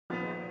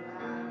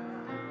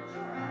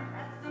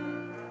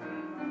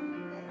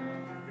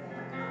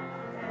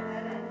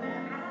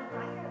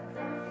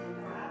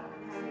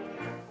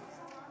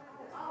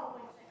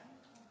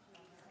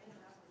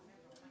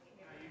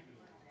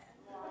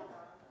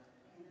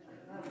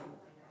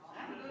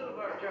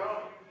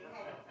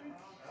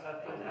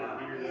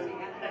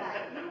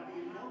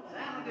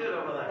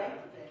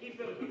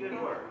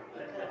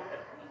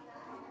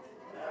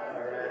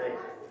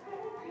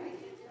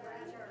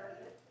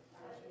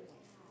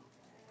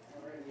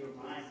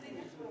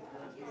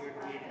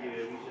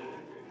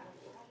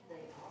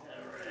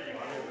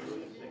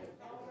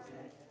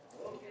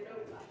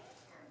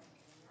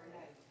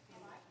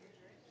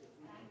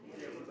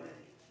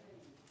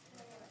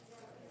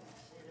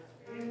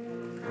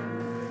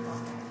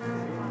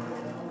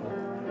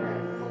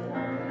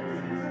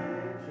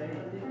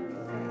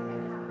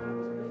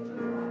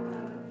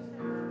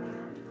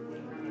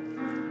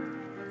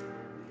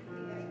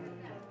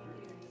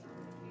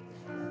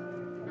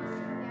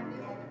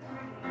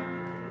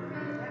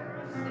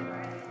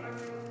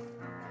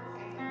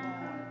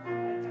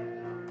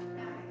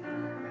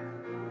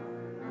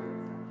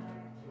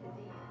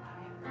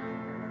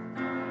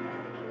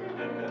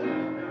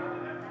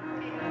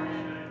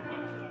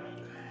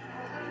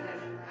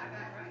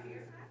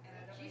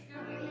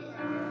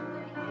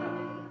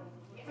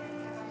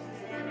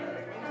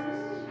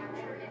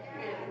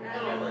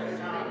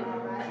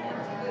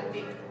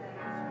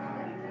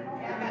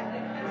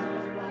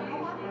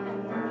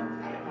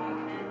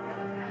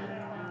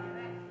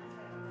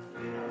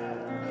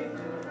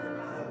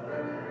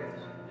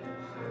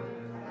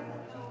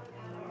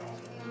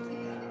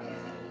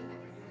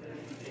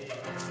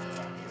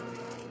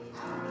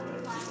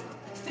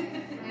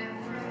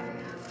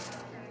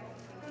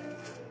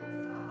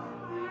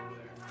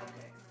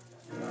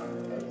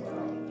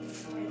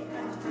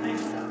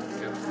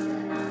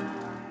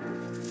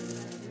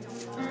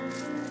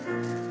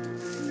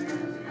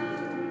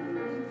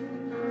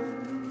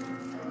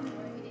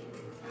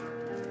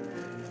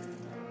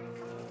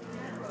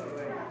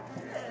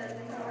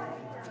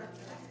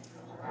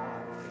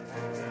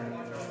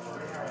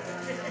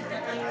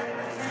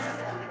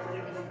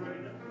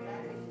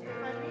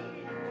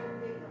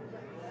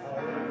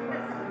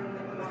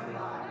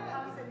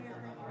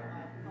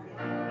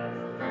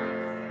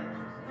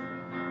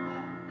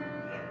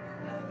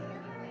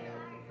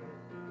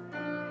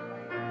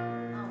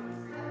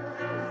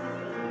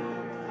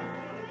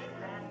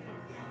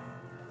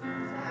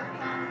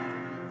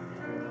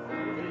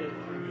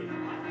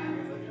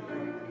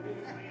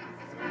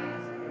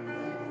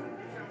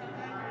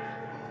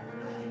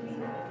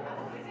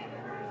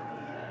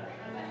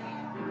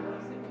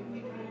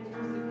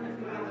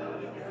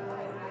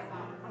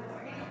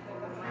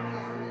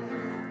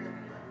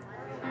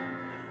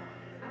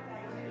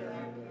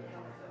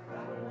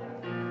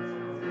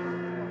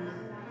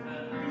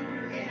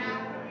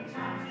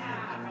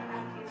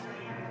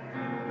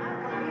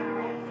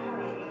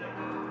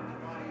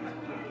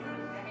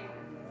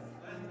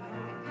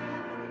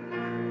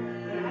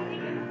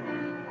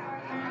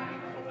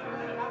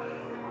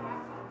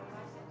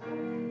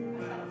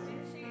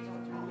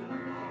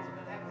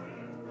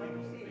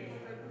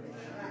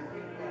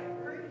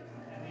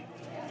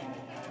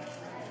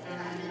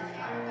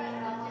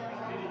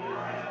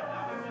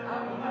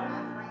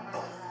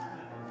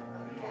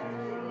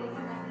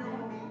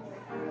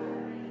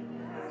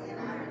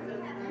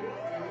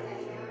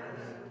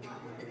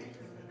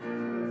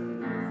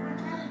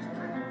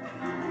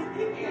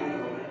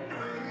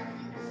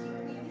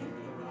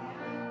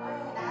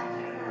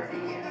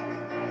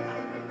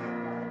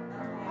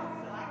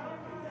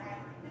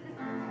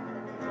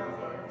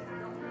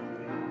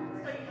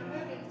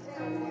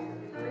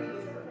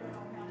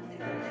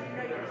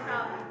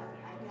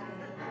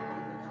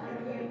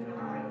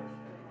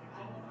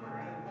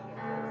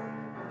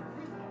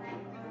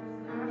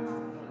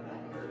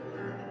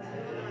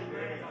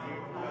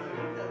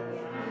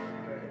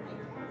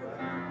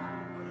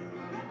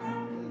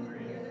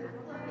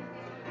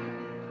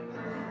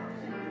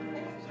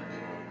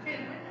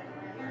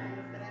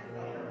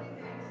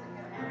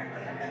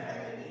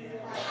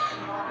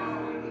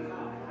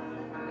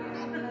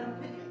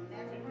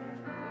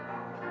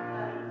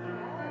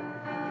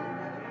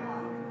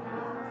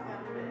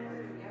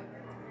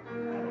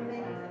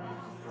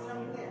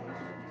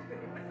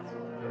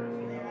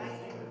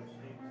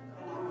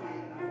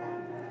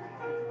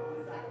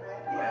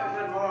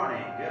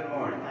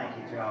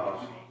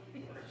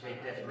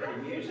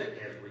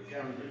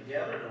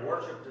together to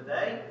worship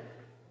today,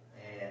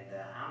 and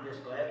I'm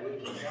just glad we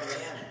can come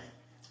in and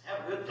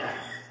have a good time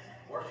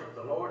and worship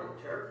the Lord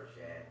in church.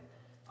 And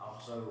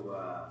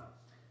also,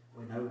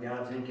 we know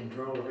God's in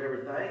control of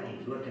everything.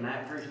 He's looking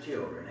after His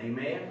children.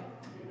 Amen.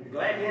 You're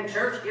glad you're in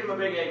church? Give Him a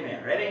big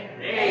amen. Ready?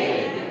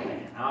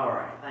 Amen. All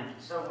right. Thank you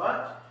so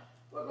much.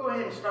 We'll go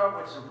ahead and start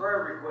with some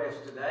prayer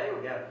requests today.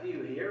 We got a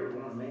few here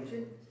we want to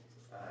mention.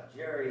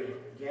 Jerry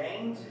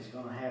Gaines is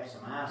going to have some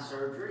eye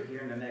surgery here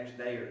in the next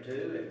day or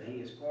two, and he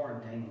is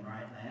quarantining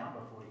right now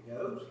before he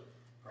goes.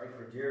 Pray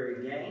for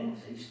Jerry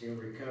Gaines. He's still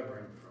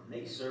recovering from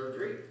knee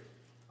surgery.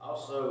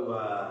 Also,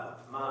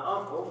 my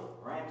uncle,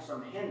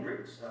 Ransom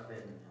Hendricks, up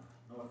in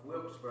North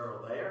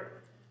Wilkesboro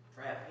there,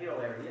 Trap Hill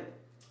area,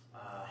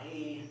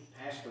 he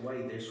passed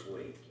away this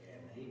week,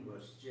 and he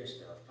was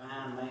just a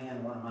fine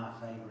man, one of my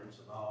favorites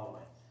of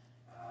all.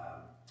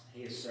 And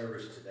his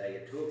service today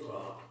at 2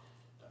 o'clock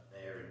up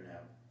there in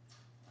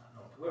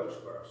North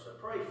Wilkesboro. So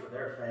pray for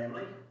their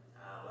family.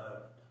 I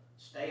loved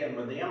staying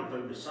with them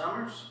through the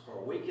summers for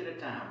a week at a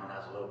time when I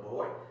was a little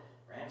boy.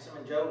 Ransom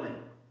and Jolene,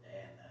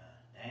 and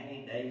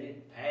Danny,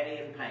 David, Patty,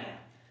 and Pam.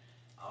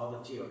 All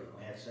the children.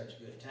 We had such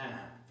a good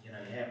time. You know,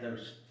 you have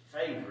those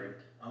favorite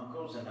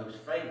uncles and those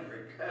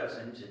favorite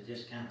cousins that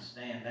just kind of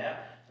stand out.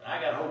 But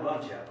I got a whole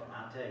bunch of them,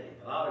 I tell you.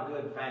 A lot of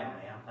good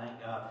family. I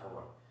thank God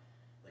for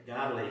the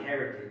godly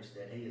heritage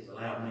that He has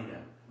allowed me to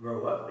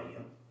grow up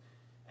in.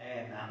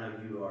 And I know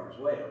you are as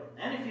well.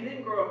 And if you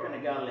didn't grow up in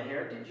a godly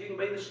heritage, you can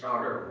be the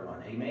starter of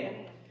one.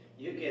 Amen?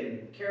 You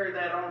can carry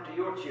that on to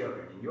your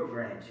children and your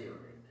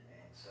grandchildren.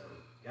 And so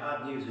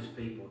God uses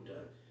people to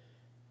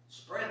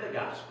spread the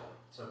gospel.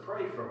 So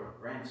pray for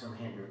Ransom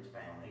Hendricks'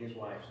 family. His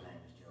wife's name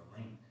is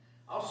Jolene.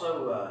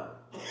 Also,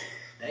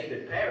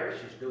 David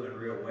Parrish is doing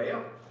real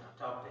well.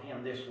 I talked to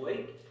him this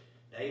week.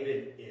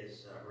 David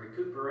is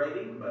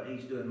recuperating, but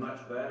he's doing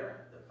much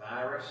better. The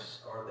virus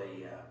or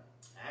the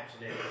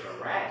actually, it was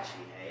a rash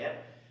he had.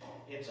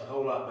 It's a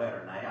whole lot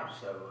better now,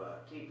 so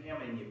keep him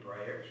in your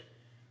prayers.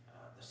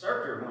 The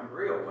surgery went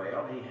real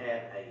well. He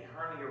had a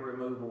hernia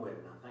removal and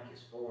I think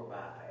it's 4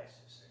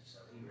 bypasses. And so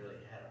he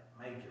really had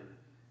a major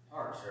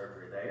heart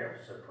surgery there.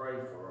 So pray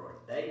for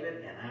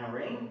David and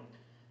Irene.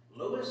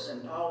 Lewis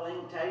and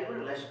Pauline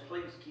Taylor, let's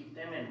please keep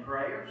them in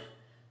prayers.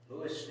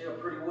 Lewis is still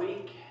pretty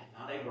weak,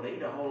 not able to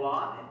eat a whole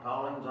lot, and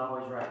Pauline's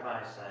always right by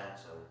his side.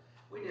 So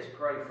we just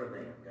pray for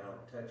them. God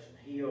will touch and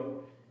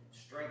heal.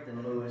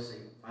 Strengthen Lewis,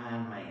 a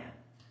fine man.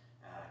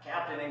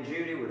 Captain and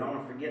Judy, we don't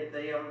want to forget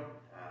them.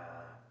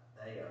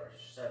 They are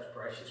such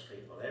precious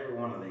people. Every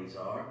one of these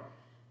are.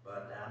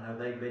 But I know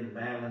they've been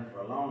battling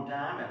for a long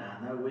time, and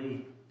I know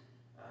we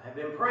have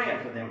been praying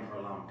for them for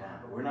a long time.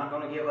 But we're not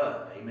going to give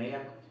up.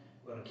 Amen.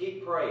 We're going to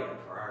keep praying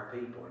for our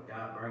people, and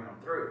God bring them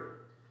through.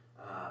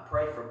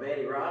 Pray for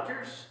Betty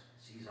Rogers.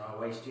 She's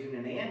always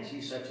tuning in.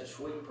 She's such a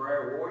sweet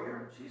prayer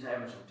warrior. She's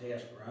having some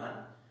tests run.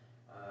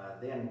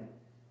 Then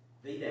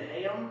Vita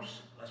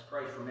Helms, let's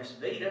pray for Miss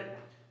Vita.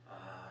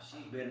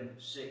 She's been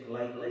sick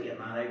lately and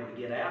not able to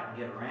get out and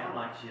get around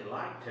like she'd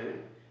like to.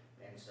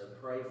 And so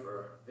pray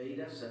for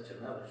Vita, such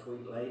another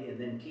sweet lady. And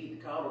then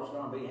Keith Calder's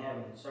going to be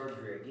having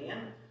surgery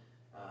again.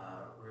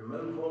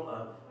 Removal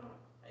of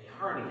a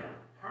hernia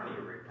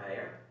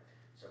repair.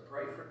 So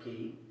pray for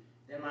Keith.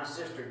 Then my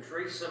sister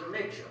Teresa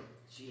Mitchell,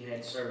 she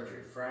had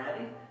surgery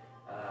Friday.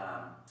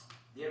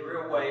 Did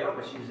real well,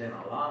 but she's in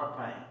a lot of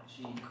pain.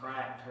 She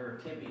cracked her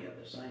tibia,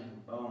 the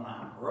same bone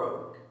I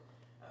broke.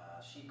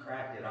 She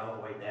cracked it all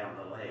the way down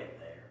the leg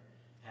there.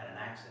 Had an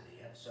accident.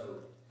 So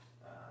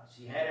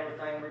she had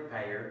everything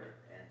repaired,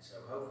 and so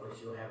hopefully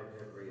she'll have a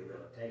good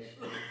rehabilitation.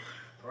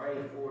 Pray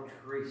for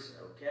Teresa,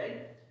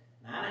 okay?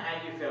 Nana,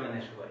 how you feeling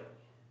this week?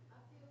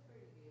 I feel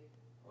pretty good.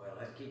 Well,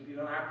 let's keep you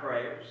in our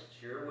prayers.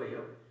 Sure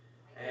will.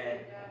 And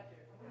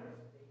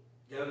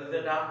go to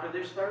the doctor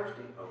this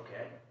Thursday,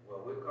 okay?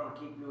 Well, we're going to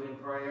keep you in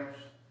prayers.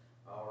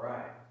 All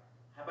right.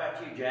 How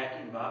about you,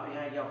 Jackie and Bobby?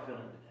 How y'all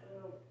feeling today?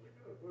 Well,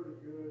 we're doing pretty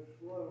good.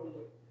 Slow,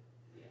 but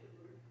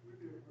we're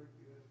doing pretty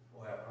good.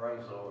 Well,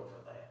 praise the Lord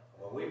for that.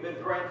 Well, we've been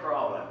praying for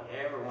all of you,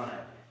 every one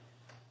of you.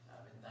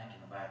 I've been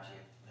thinking about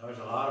you. There's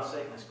a lot of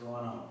sickness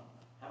going on.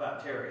 How about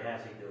Terry?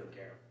 How's he doing,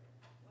 Carol?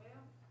 Well,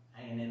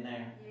 Hanging in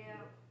there?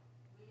 yeah,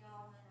 we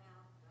all went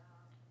out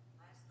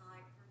last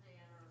night for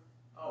dinner.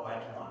 Oh,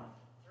 that's wonderful.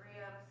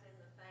 3 of us in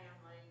the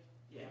family,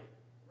 Yeah.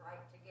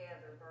 right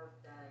together,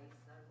 birthday,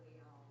 so we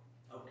all.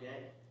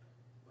 Okay.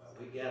 Well,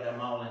 we got them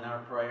all in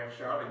our prayers.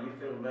 Charlotte, you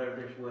feeling better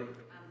this week?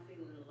 I'm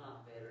feeling a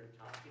lot better,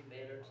 talking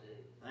better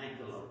too. Thank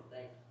the Lord.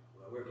 Thank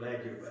Well, we're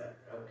glad you're better.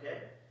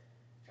 Okay.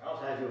 Charles,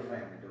 how's your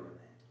family doing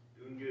then?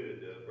 Doing good.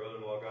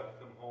 Brother-in-law got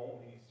to come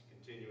home. He's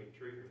continuing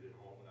treatment at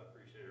home, and I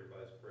appreciate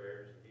everybody's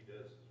prayers, and he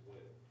does as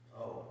well.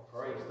 Oh,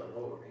 praise the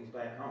Lord. He's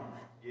back home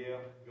now.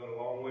 Yeah, got a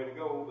long way to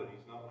go, but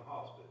he's not in the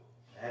hospital.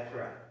 That's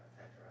right.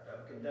 That's right.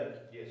 Up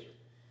Kentucky. Yes, sir.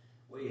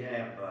 We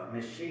have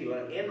Miss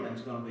Sheila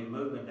Inman's going to be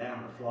moving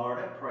down to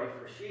Florida. Pray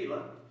for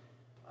Sheila.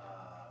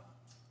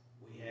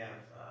 We have,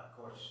 of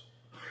course,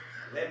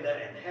 Linda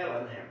and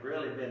Helen have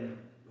really been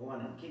going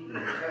and keeping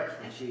in touch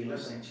with Sheila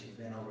since she's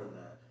been over in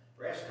the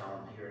rest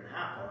home here in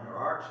High Point or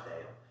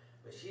Archdale.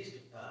 But she's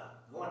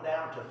going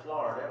down to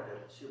Florida.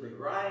 She'll be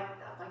right,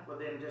 I think,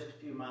 within just a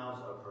few miles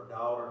of her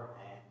daughter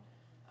and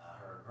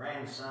her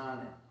grandson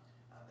and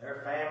their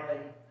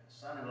family,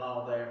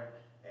 son-in-law there.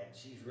 And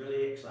she's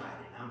really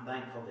excited. I'm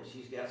thankful that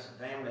she's got some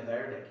family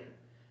there that can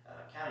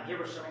kind of give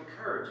her some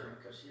encouragement,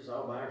 because she's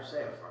all by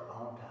herself for a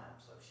long time.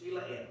 So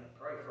Sheila Edmond,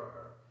 pray for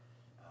her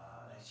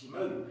as she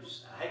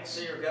moves. I hate to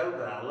see her go,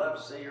 but I love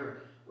to see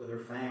her with her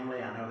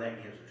family. I know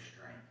that gives her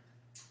strength.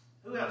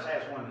 Who else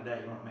has one today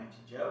you want to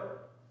mention?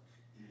 Joe?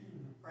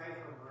 Pray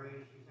for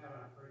Marie, she's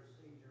having a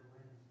procedure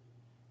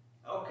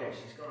Wednesday. Okay,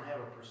 she's going to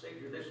have a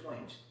procedure this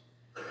Wednesday.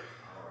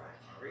 All right,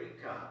 Marie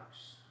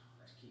Cox.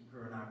 Let's keep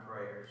her in our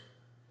prayers.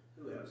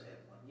 Who else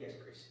had one? Yes,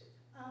 Chrissy.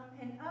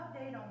 An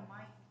update on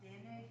Mike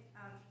Dennick.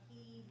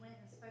 He went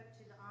and spoke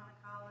to the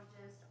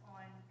oncologist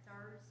on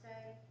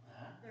Thursday.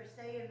 They're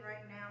saying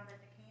right now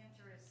that the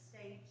cancer is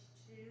stage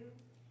 2,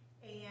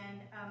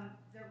 and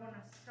they're going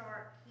to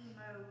start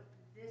chemo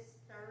this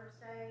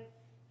Thursday.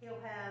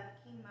 He'll have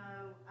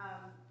chemo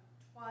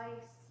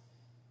twice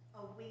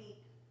a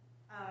week,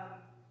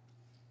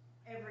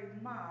 every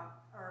month,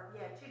 or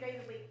 2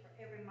 days a week for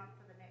every month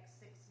for the next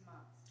 6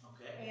 months.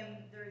 Okay.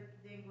 And they're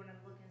then going to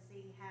look and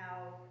see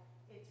how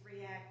it's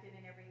reacted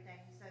and everything.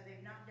 So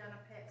they've not done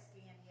a PET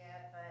scan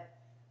yet, but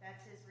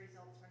that's his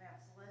results for now.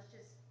 So let's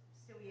just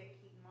still yet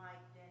keep Mike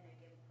Dennick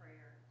in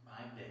prayer.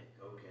 Mike Dick.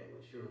 Okay,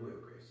 we sure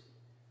will, Chrissy.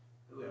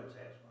 Who else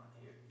has one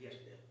here? Yes,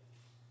 Dick.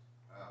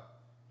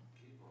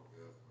 Keep our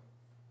government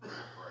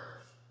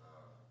prayers,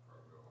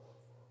 pray real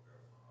hard for our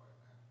government right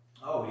now.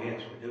 Oh,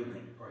 yes, we do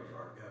need to pray for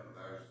our government.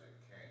 Those that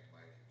can't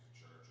make it to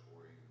church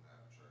or even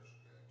have church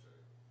to go to,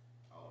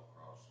 all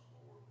across the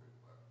board,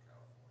 people out in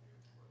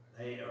California.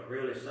 They are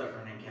really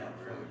suffering in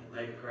California.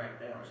 They've cracked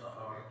down so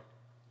hard.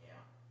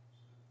 Yeah.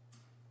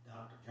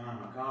 Dr.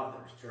 John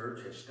MacArthur's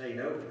church has stayed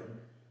open.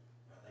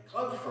 They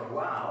closed for a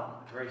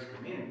while. The Grace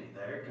Community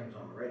there comes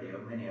on the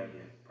radio. Many of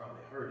you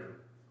probably heard him.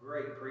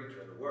 Great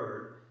preacher of the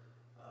Word.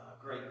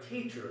 Great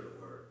teacher of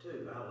the Word,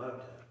 too. I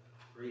love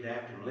to read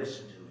after him,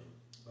 listen to him.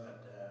 But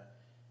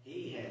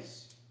he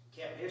has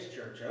kept his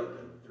church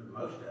open through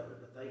most of it,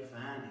 but they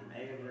find him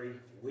every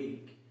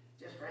week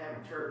just for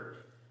having church.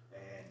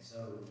 And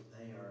so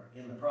they are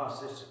in the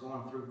process of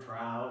going through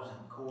trials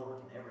and court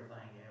and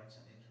everything else.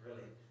 And it's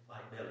really,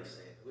 like Billy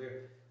said,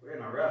 we're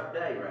in a rough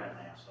day right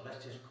now. So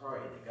let's just pray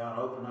that God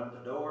open up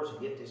the doors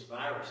and get this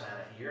virus out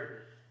of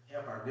here.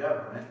 Help our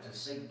government to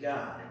seek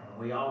God. And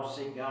when we all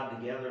seek God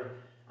together,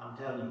 I'm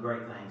telling you,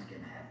 great things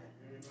can happen.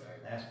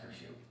 That's for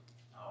sure.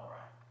 All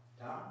right.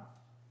 Tom?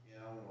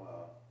 Yeah, I'm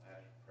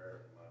ask for prayer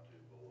for my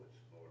 2 boys.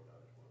 Lord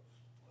knows what's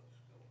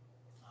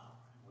going on. All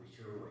right. We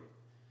sure will.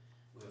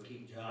 We'll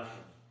keep Josh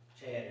and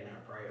Chad in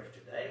our prayers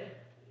today.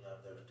 We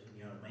love those 2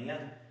 young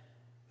men.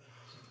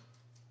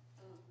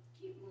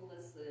 Keep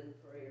Melissa in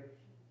prayer.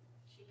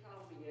 She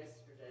called me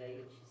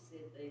yesterday and she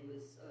said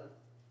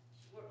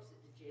she works at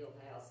the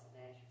jailhouse in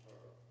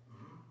Asheboro.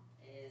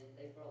 And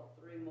they brought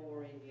 3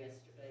 more in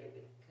yesterday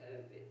with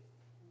COVID.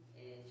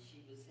 And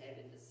she was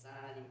having to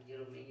sign and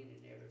get them in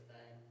and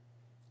everything.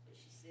 But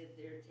she said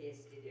they're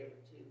tested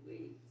every 2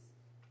 weeks.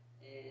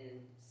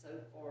 And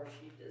so far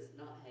she does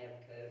not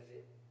have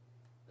COVID.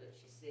 But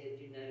she said,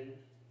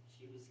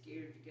 she was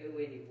scared to go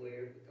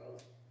anywhere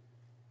because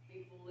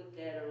people looked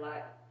at her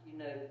like,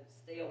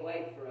 stay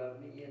away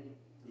from me. And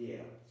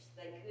Yeah.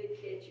 they could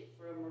catch it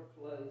from her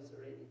clothes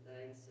or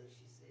anything. So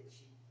she said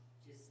she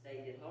just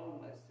stayed at home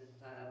most of the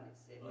time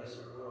except Bless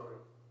go her to heart.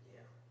 work.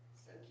 Yeah.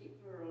 So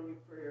keep her on your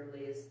prayer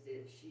list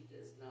that she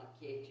does not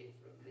catch it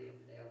from them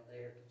down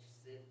there. She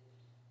said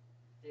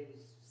there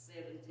was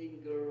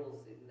 17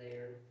 girls in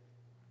there,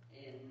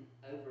 and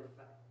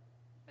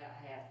about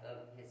half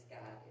of them has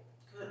got it.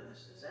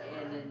 Goodness, is that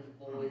And right? in the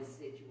boys'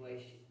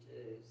 situation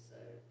too. So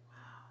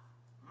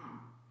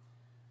Wow.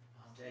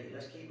 I'll tell you,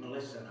 let's keep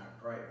Melissa in our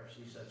prayers.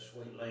 She's such a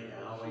sweet lady.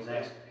 I always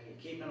ask her, you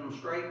keeping them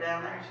straight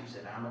down there? She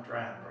said, I'm a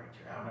trying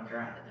preacher. I'm a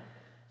trying.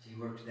 She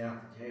works down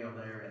at the jail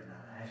there in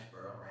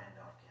Asheboro,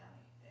 Randolph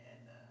County.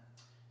 And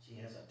she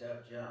has a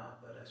tough job,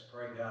 but let's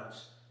pray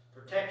God's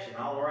protection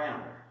all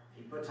around her.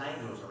 He puts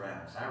angels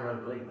around us. I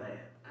really believe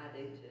that. I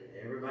do too.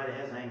 Everybody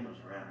has angels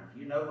around them. If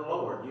you know the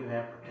Lord, you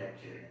have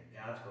protection, and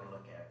God's going to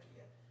look after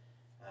you.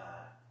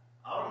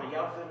 Autumn, are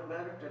y'all feeling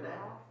better today?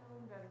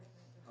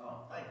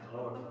 Oh, thank the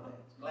Lord for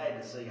that.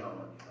 Glad to see all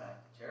of you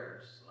back at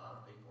church. A lot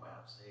of people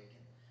out sick,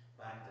 and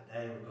back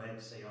today, we're glad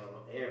to see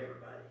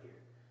everybody here.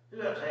 Who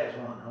else has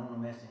one? I don't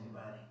want to miss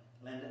anybody.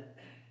 Linda?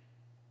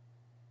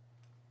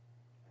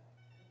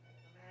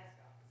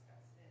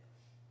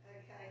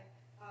 Okay,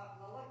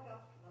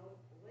 Malika,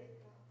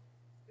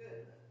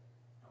 good.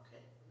 Okay.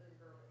 The little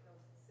girl that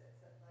comes and sits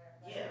up there.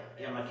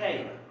 Yeah,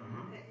 Michaela.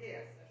 Mm-hmm.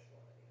 Yes, that's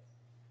what it is.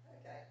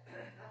 Okay,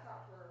 I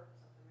talked to her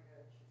something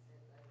ago, and she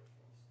said they were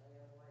going to stay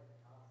away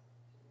because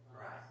she was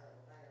not Right.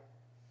 settled down.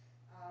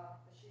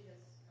 But she has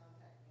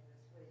contacted me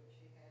this week.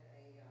 She had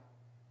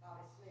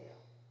Bobby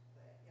Smith,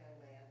 that young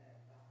man that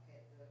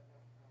had the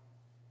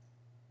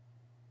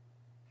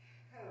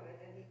COVID,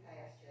 and he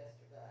passed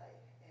yesterday.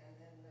 And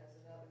then there's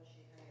another one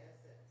she has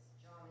that's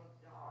Johnny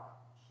Dark.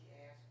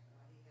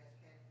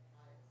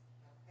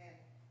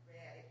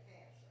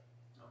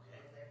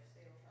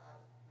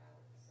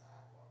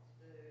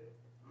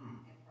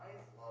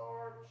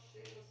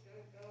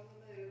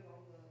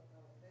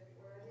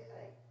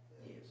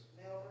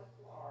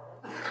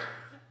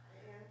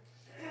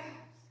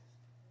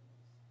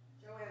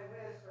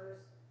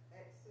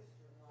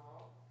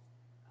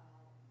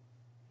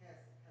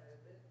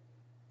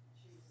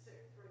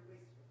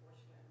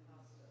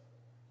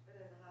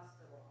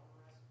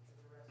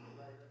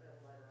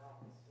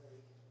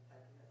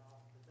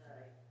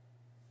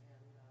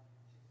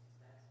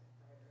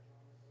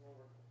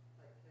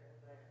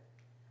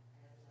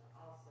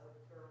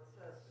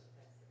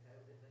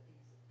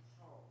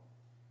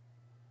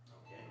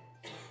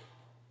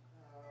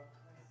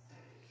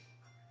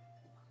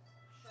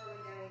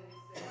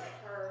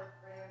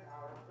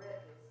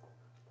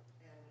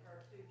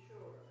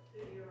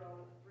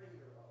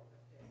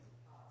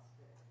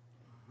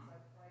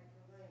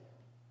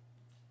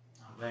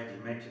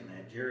 you mentioned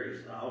that.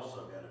 Jerry's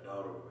also got a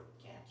daughter with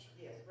cancer.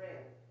 Yes,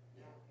 Brandon.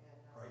 Yeah. And,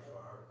 Pray for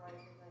her. Pray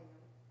for them.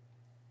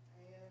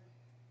 And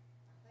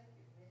I think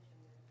you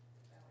mentioned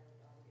about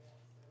everybody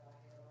else that I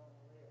had on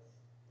the list.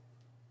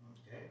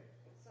 Okay.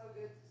 It's so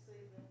good to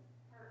see the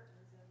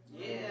Curtins and.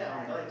 Yeah,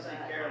 I'm glad to see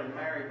Carol and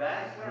Mary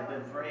back. We've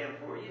been praying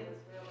for you.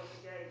 As well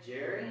as Gage.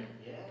 Jerry,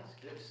 yeah, it's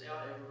good to see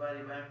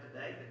everybody back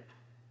today that's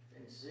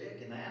been sick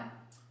and out.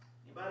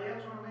 Anybody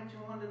else want to mention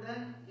one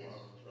today? Yes.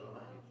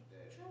 Troy,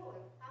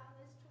 I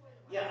missed Troy.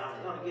 Yeah, I was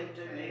gonna get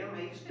to him.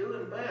 He's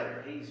doing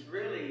better. He's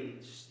really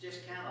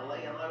just kind of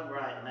laying low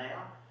right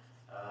now.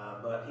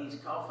 But he's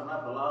coughing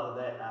up a lot of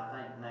that, I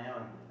think,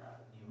 now,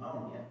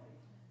 pneumonia.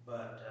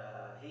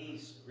 But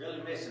he's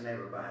really missing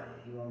everybody.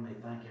 He wanted me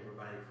to thank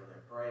everybody for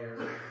their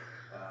prayers.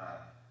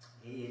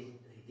 He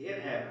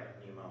did have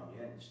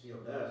pneumonia and still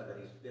does, but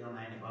he's been on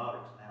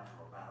antibiotics now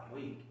for about a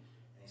week.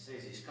 And he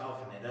says he's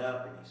coughing it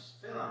up and he's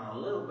feeling a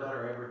little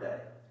better every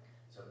day.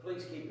 So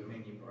please keep him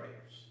in your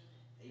prayers.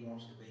 He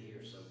wants to be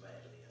here so badly.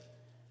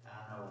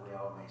 I know we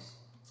all miss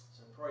him.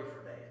 So pray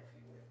for Dad, if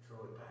you will.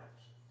 Troy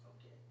Patterson.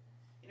 Okay.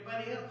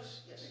 Anybody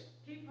else? Yes.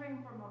 Keep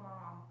praying for my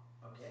mom.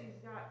 Okay.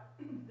 She's got,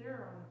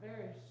 they're on a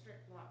very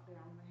strict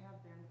lockdown. They have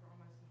been for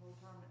almost the whole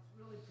time. It's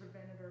really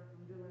prevented her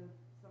from doing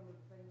some of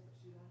the things that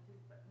she wanted.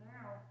 But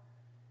now,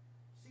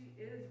 she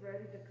is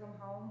ready to come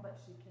home, but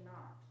she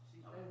cannot.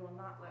 They will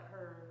not let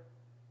her,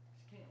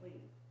 she can't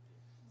leave.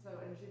 So,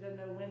 and she doesn't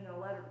know when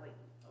they'll let her leave.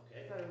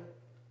 Okay. So,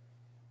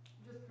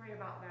 just pray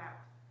about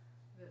that,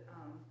 that,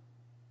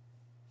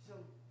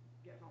 she'll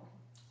get home.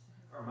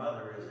 Her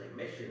mother is a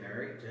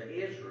missionary to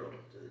Israel,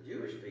 to the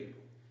Jewish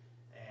people.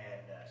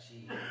 And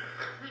she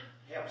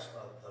helps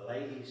the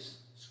ladies'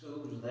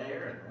 schools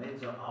there and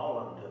wins them, all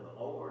of them to the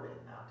Lord.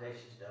 And I'll tell you,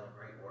 she's done a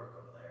great work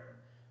over there.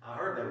 I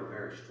heard they were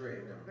very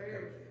strict on the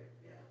COVID.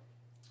 Yeah.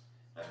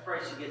 Let's pray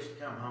she gets to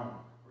come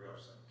home real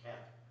soon.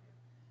 Catherine.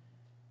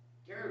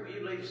 Gary, will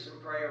you lead us in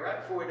prayer?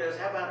 Right before he does,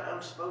 how about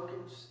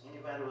unspokens?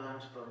 Anybody with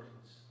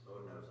unspokens?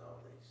 Lord knows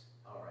all these.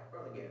 All right,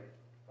 Brother Gary.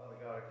 Father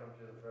God, I come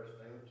to you in the precious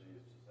name of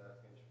Jesus, just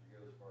asking that you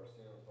forgive us for our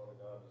sins. Father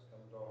God, just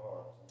come to our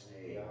hearts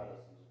and guide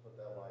us and just put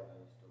that light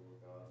in us,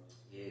 Lord God. And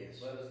just Yes.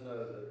 let us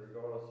know that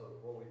regardless of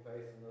what we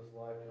face in this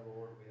life, dear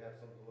Lord, we have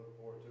something to look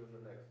forward to in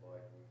the next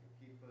life. And we can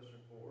keep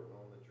pushing forward,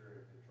 knowing that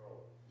you're in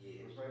control.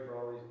 Yes. We pray for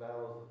all these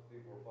battles that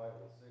people are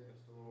fighting with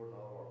sickness, dear Lord,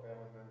 and all of our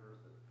family members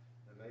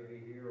that may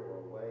be here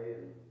or away,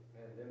 and the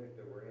pandemic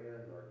that we're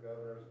in, and our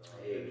governors, and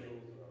our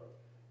officials, and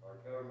our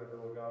government,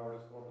 Lord God, we're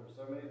just going through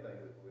so many things,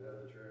 but we know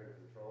that you're in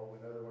control.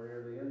 We know that we're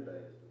near the end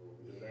days, Lord.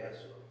 We just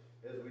Yes. ask,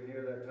 as we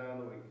near that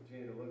time, that we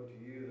continue to look to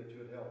you, that you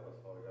would help us,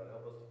 Father God.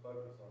 Help us to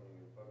focus on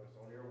you, focus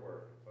on your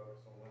work, and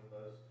focus on winning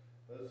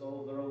those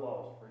souls that are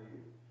lost for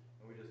you.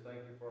 And we just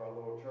thank you for our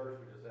little church.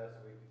 We just ask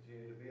that we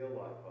continue to be a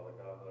light, Father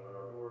God, that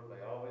our doors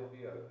may always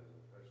be open. In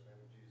the precious name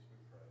of Jesus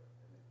we pray.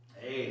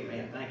 Amen.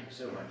 Amen. Thank you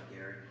so much,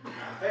 Gary.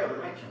 I failed to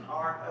mention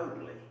Art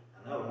Oatley,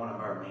 another one of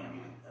our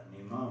men with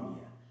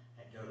pneumonia.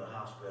 Had to go to the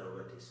hospital,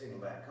 but they sent him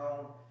back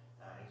home.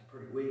 He's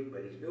pretty weak,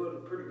 but he's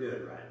doing pretty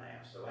good right now.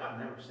 So I've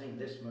never seen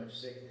this much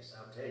sickness.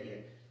 I'll tell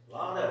you, a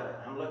lot of it.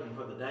 I'm looking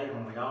for the day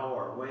when we all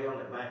are well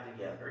and back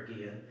together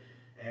again.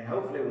 And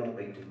hopefully it won't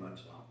be too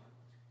much longer.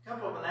 A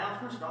couple of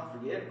announcements. Don't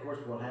forget, of course,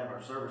 we'll have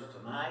our service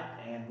tonight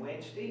and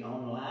Wednesday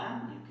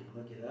online. You can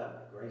look it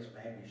up at Grace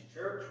Baptist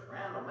Church,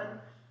 Randleman,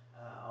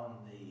 on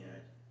the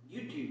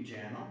YouTube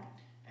channel.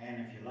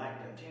 And if you'd like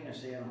to tune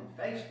us in on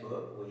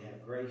Facebook, we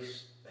have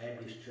Grace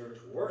Baptist Church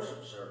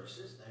worship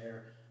services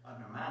there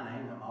under my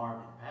name,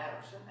 Marvin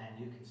Patterson, and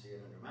you can see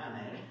it under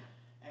my name.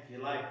 And if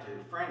you'd like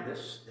to friend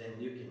us, then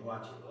you can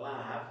watch it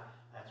live.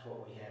 That's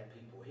what we have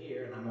people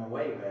here, and I'm going to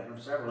wave at them.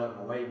 Several of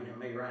them are waving at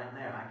me right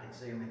now. I can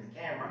see them in the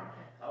camera.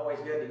 Always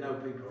good to know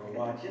people are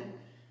watching.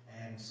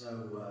 And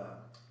so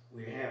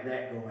we have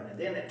that going. And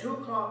then at 2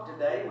 o'clock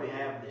today, we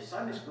have the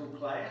Sunday school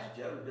class.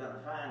 Joe's done a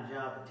fine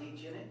job of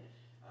teaching it.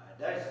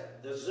 Does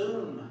the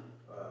Zoom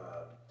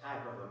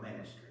type of a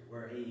ministry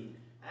where he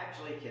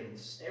actually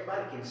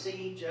everybody can see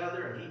each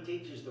other, and he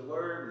teaches the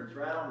word, and it's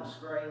right on the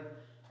screen.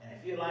 And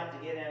if you'd like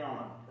to get in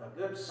on a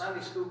good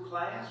Sunday school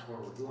class where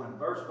we're going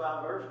verse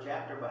by verse,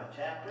 chapter by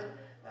chapter,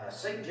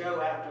 seek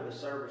Joe after the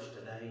service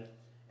today,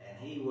 and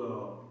he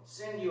will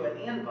send you an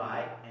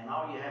invite, and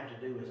all you have to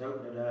do is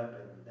open it up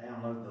and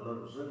download the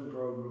little Zoom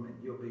program,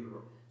 and you'll be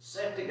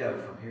set to go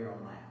from here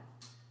on out.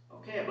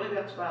 Okay, I believe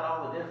that's about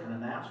all the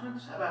different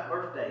announcements. How about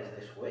birthdays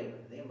this week?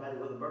 Anybody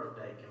with a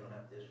birthday coming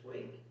up this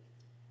week?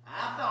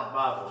 I thought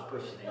Bob was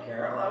pushing it,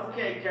 Carol.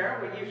 Okay,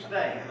 Carol, will you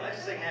stay?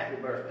 Let's sing happy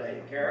birthday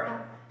to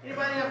Carol.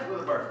 Anybody else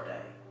with a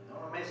birthday?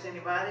 Don't want to miss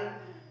anybody?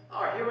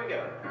 All right, here we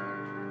go.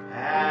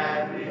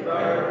 Happy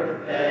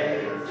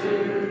birthday to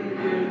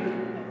you.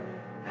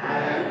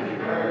 Happy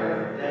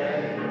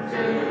birthday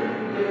to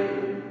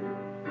you.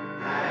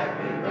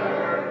 Happy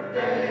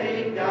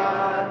birthday,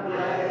 God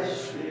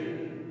bless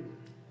you.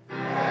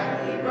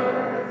 Happy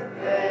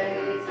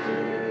birthday to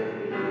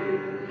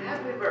you.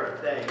 Happy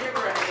birthday. Give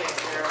her a hand,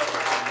 Carol.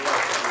 God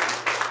bless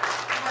you.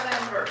 How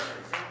about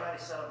anniversaries? Anybody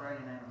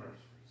celebrating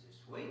anniversaries this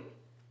week?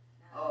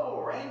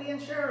 Oh, Randy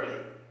and Shirley.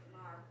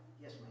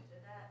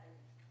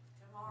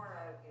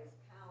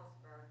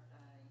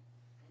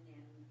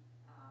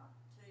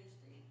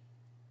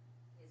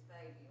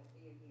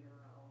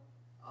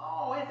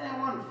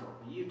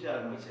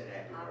 them you said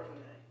happy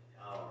birthday.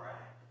 All right.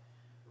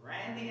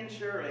 Randy and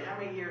Shirley, how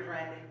many years,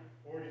 Randy?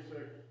 46.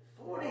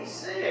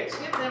 46.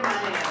 Give them a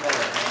hand there.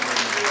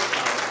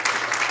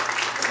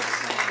 Let's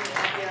sing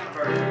happy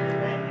anniversary to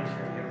Randy and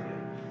Shirley. Here we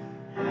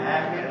go.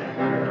 Happy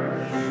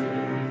anniversary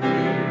to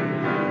you.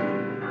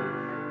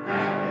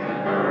 Happy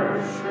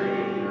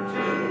anniversary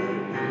to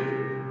you.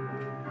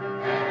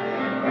 Happy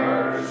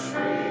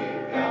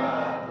anniversary.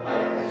 God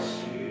bless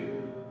you.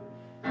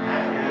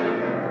 Happy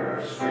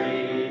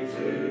anniversary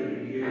to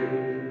you.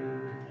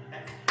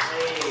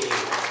 Hey.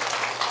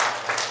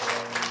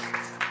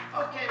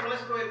 Okay, well,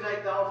 let's go ahead and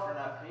take the offering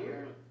up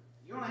here.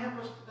 You want to help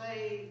us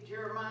today,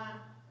 Jeremiah?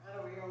 Right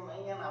over here on the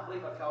end. I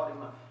believe I called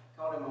him a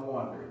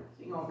wonder. Is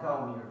he going to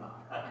call me or not?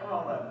 Come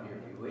on up here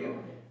if you will.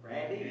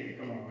 Randy, you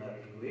come on up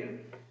if you will.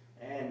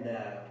 And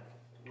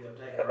we'll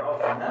take our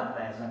offering up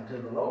as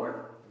unto the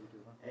Lord.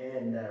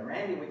 And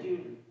Randy, would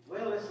you,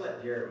 well, let's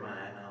let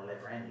Jeremiah and I'll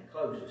let Randy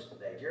close us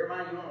today.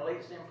 Jeremiah, you want to lead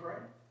us in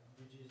prayer?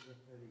 We just pray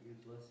that you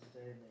would bless this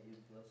day and that you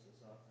would bless this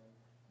offering,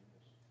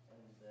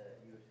 and that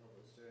you would help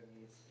us during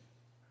these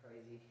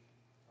crazy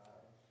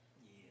times.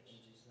 Yes. In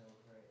Jesus' name we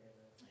pray,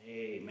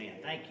 amen. Amen.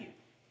 Thank you.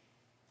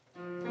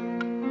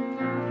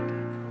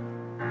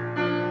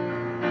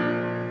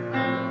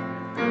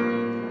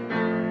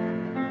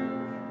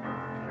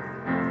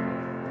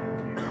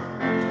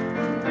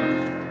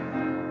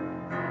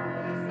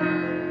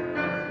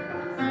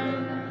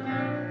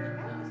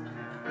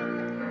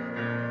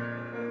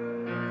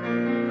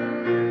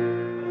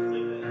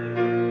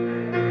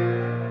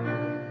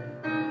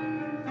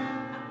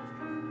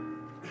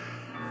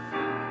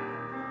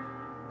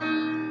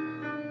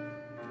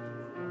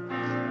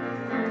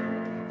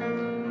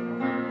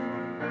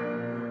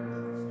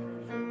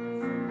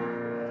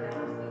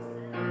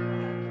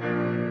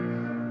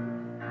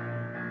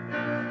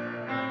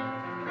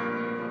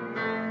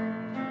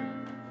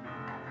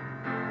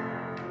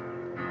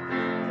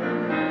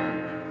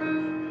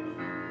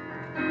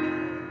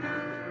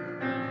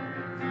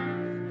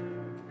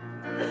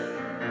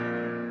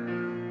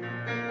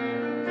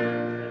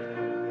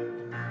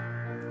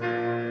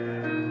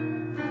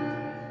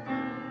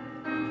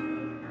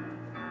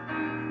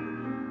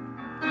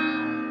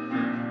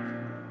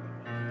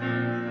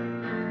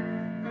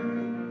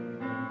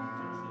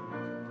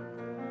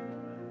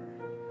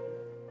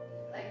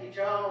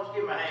 Charles,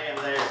 give him a hand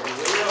there if you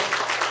will.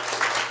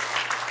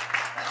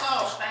 Let's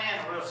all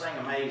stand and we'll sing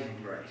Amazing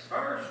Grace.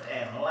 First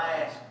and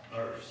last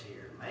verse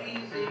here.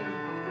 Amazing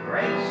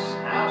Grace,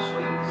 how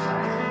sweet the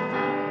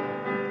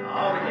sound.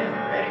 All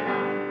together, ready?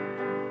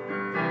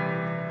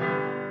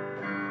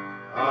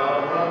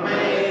 Oh,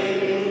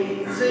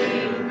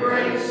 amazing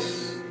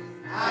grace,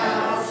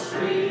 how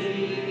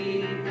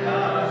sweet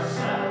the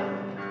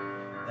sound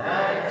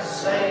that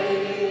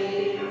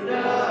saved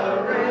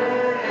a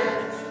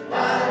wretch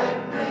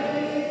like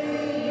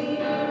me.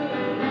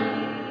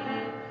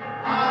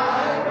 I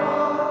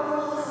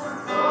once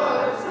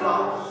was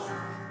lost,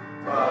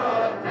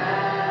 but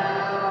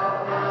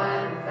now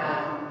I'm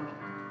found.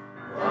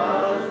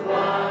 Was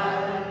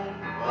blind,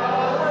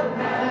 but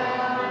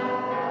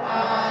now I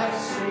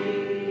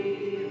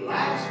see.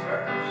 Last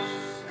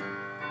verse.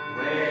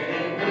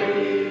 When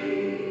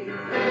we've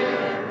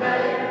been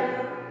there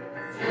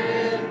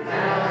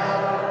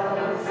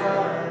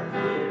 10,000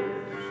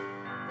 years,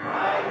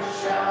 bright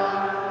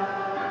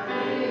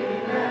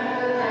shining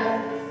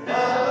as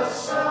the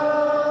sun,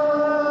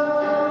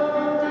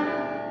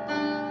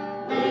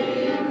 we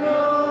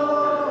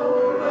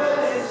know the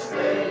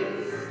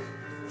space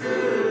to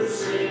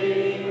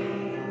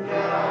sing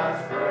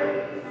God's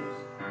praise.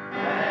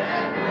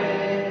 And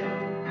when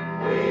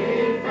we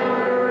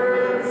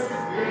first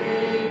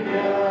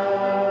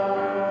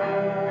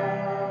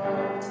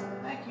begun.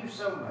 Thank you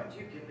so much.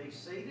 You can be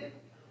seated.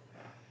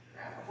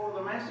 Right before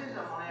the message,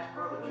 I'm going to ask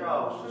Brother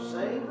Charles to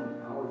sing.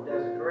 Always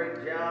does a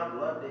great job.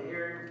 Love to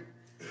hear him.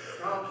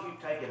 Charles, you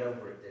take it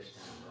over at this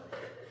time,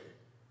 buddy.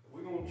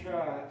 We're going to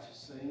try to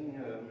sing,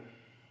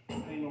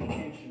 pay no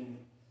attention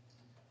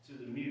to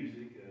the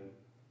music.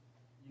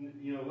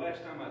 You know,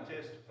 last time I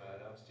testified,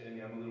 I was telling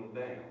you I'm a little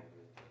down.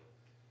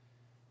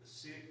 The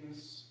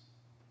sickness,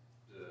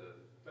 the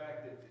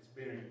fact that it's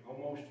been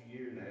almost a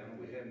year now,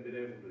 we haven't been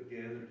able to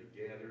gather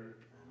together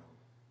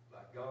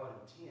like God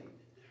intended.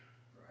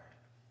 Right.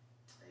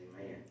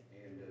 Amen.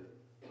 And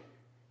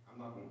I'm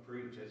not going to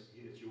preach, it's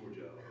your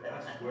job. But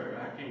I swear,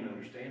 I can't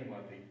understand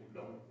why people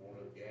don't want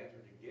to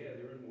gather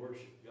together and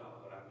worship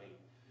God. I mean,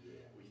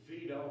 Yeah. we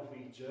feed off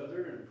each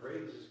other and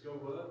praises go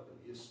up and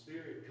His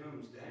Spirit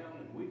comes down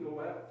and we go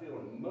out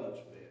feeling much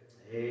better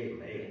than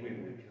Amen.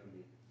 when we come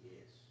in.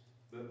 Yes.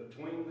 But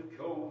between the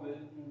COVID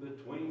and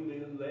between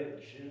the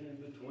election and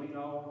between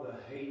all the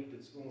hate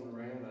that's going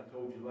around, I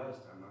told you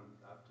last time I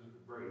took a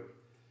break.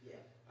 Yeah.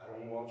 I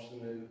don't watch the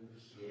news.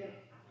 Yeah.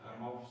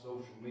 I'm off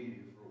social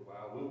media for a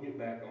while. We'll get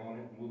back on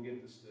it and we'll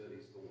get the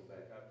studies going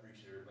back. I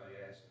appreciate everybody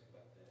asking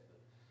about that.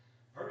 But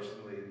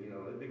personally, you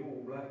know, that big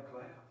old black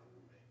cloud over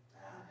me.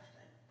 I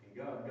understand. And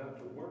God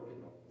got to working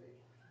on me.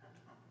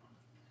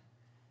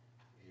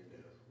 And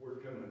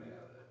we're coming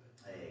out of it.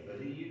 Hey.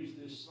 But He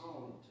used this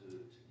song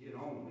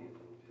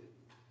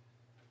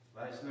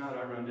last night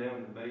I run down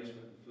in the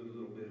basement and put a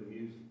little bit of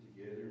music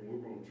together, and we're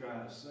going to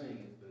try to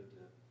sing it, but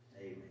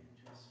Amen,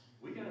 Jesus.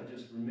 we got to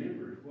just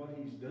remember what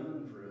he's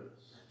done for us.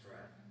 That's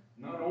right.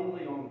 Not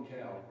only on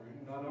Calvary,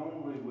 not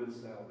only with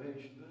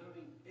salvation, but I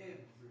mean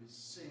every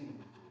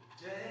single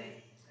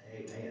day.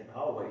 Amen.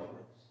 Always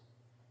with us.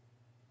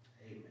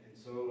 Amen. And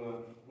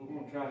so we're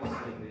going to try to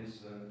sing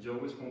this. Joe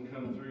is going to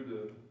come through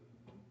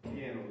the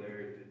piano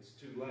there. If it's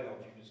too loud,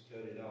 you just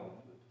cut it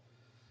off. But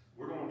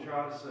we're going to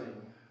try to sing.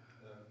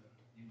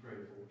 You pray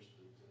for us.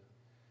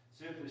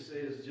 But simply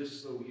says,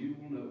 just so you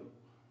will know.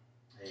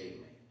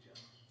 Amen,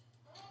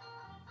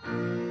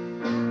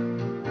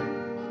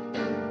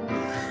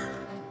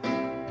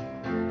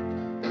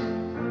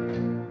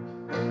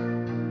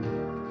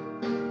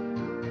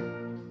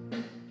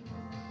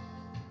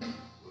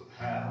 Well,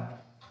 how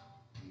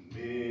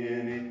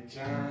many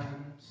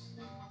times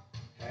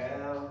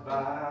have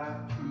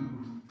I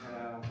proved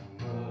how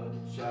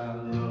much I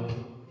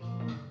love?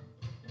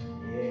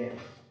 Yes.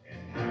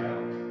 And how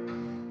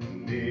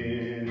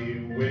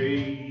many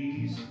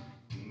ways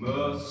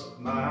must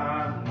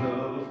my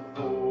love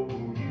for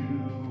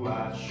you I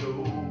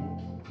show?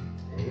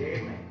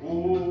 Amen.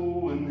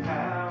 Oh, and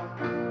how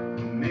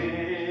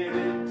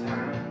many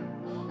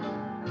times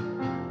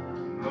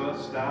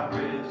must I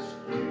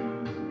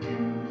rescue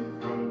you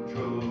from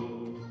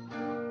trouble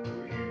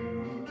for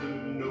you to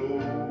know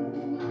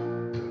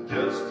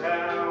just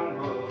how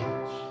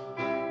much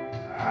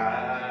I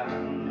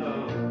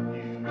love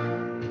you?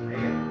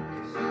 Amen.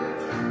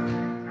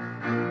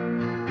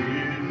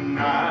 Didn't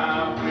I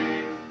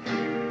wake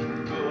you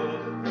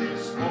up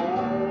this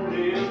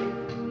morning?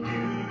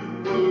 You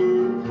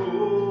were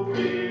clothed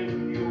in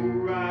your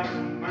right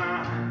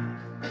mind.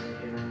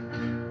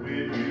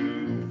 When you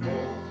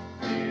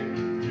walked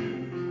into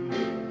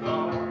the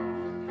dark,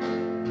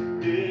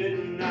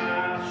 didn't I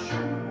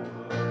show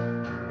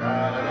up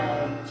right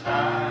on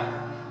time?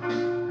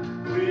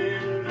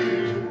 When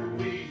you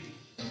weep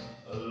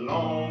a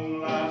long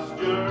life's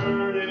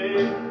journey,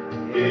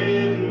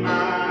 did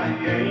my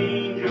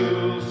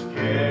angels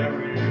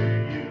carry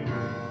you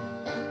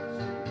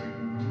so you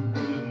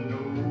would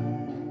know?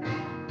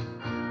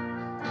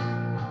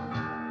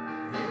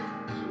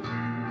 So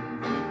you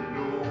would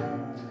know.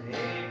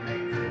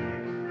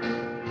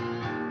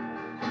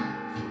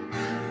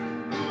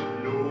 Would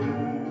know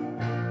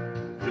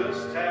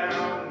just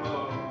how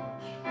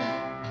much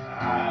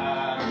I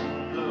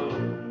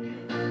love you.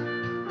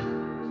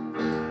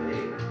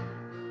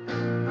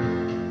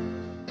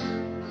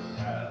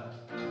 How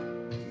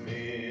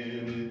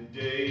many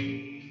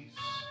days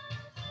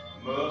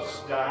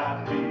must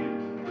I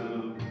build the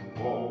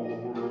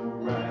wall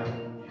around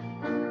you?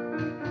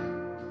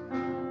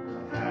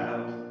 How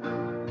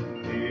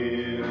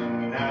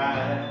many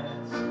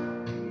nights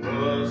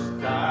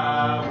must I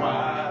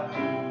wipe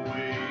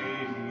away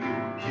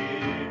your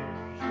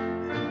tears?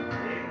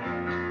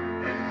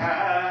 And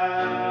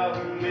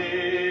how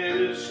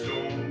many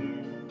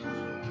storms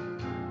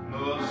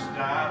must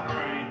I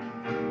bring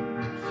you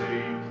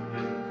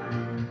safely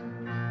through?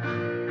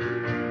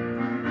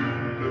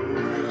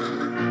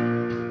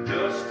 Know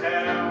just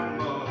how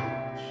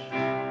much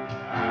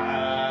I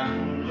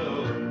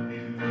love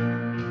you.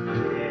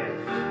 Yes.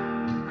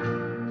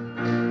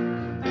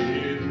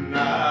 Didn't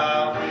I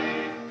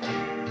wake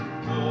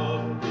you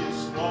up this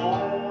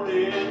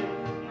morning?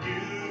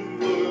 You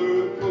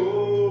were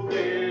clothed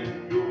in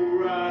your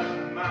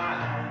right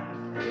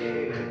mind.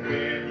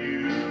 When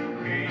you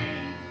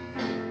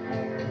came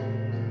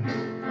on the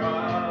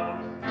crowd,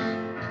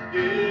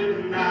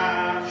 didn't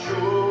I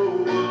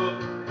show up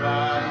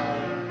right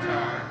on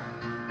time?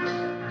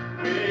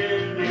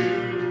 When you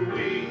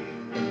weep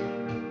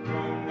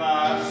from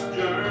life's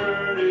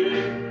journey,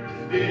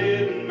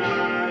 did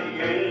my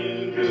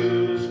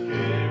angels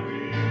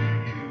carry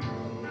you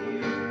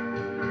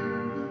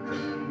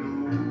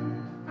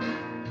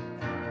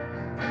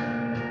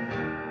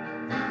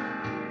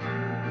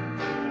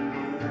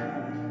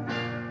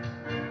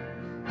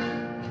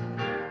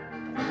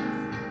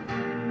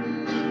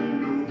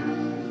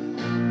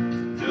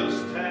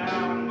just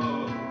how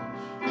much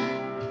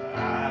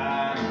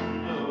I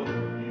love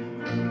you?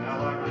 I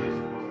like this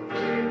part.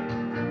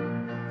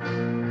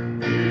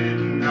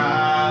 Didn't I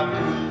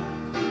put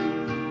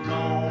food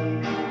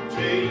on your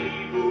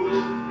table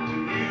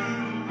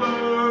when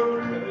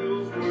your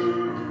bills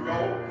were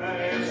all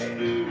past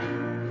due?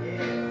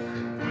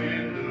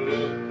 When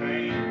the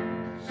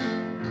pains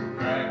were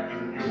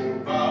racking your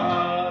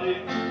body,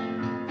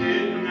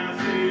 didn't I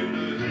send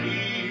the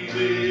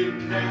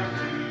healing down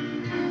to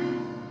you?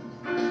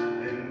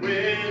 And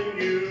when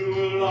you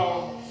were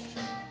lost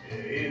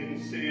in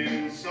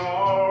sin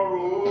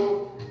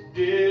sorrow,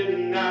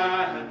 didn't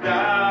I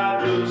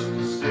die just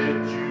to set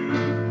you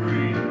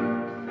free?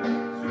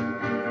 So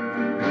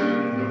you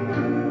would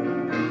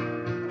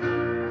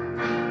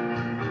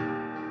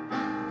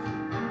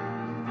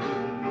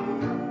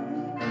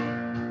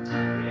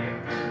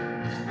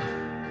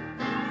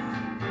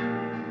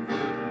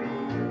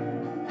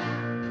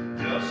know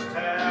just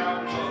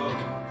how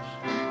much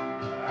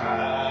I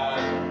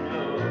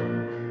love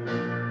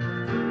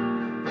you.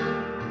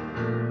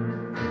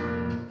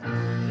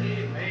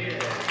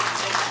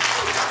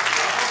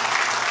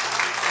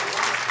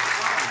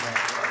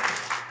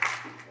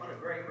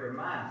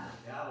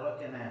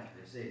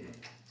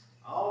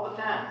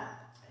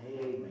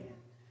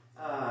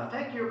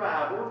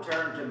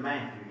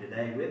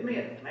 today with me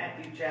at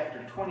Matthew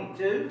chapter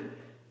 22.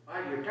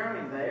 While you're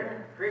turning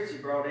there, Chrissy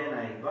brought in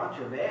a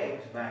bunch of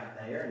eggs back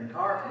there in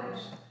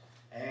cartons.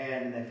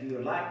 And if you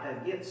would like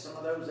to get some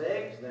of those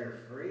eggs, they're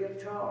free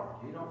of charge.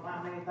 You don't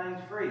find many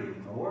things free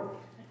anymore.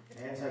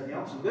 And so if you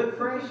want some good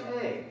fresh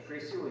eggs,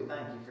 Chrissy, we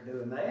thank you for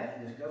doing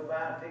that. Just go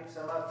by and pick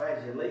some up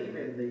as you leave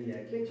in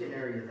the kitchen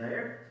area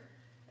there.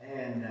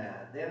 And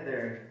then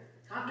their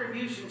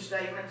contribution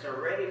statements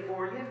are ready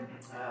for you.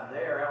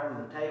 They're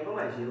on the table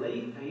as you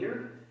leave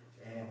here.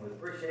 And we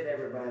appreciate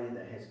everybody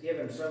that has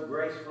given so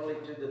gracefully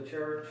to the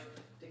church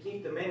to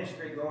keep the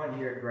ministry going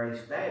here at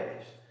Grace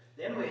Baptist.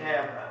 Then we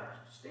have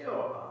still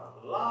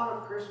a lot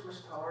of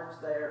Christmas cards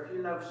there. If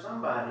you know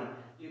somebody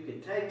you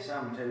could take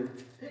some to,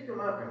 pick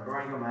them up and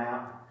bring them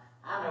out.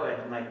 I know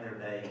it'll make their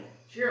day.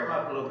 Cheer them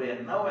up a little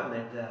bit, knowing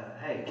that,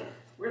 hey,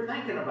 we're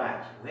thinking about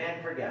you. We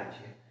hadn't forgot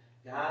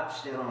you. God's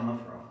still on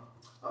the throne.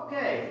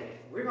 Okay,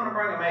 we're going to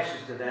bring a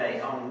message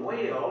today on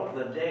will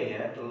the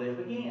dead live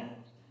again?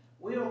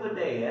 Will the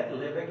dead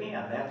live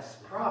again? That's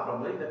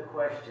probably the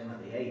question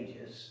of the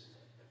ages.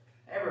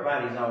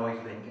 Everybody's always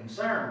been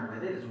concerned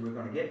with it, as we're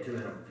going to get to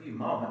in a few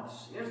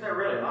moments. Is there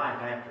really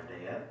life after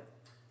death?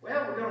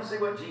 Well, we're going to see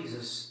what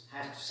Jesus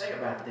has to say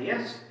about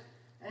this.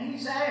 And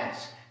he's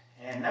asked.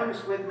 And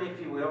notice with me, if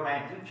you will,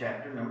 Matthew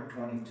chapter number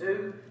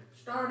 22,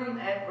 starting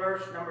at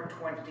verse number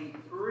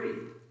 23. It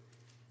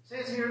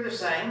says here, the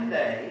same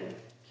day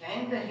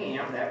came to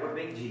him, that would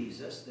be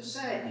Jesus, the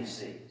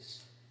Sadducees.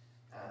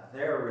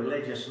 They're a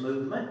religious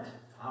movement.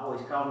 I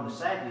always call them the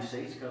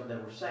Sadducees because they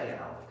were sad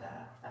all the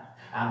time.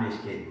 I'm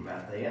just kidding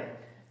about that.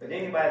 But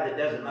anybody that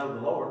doesn't know the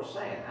Lord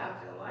sad,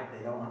 I feel like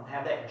they don't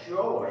have that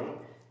joy.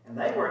 And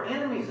they were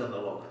enemies of the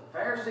Lord.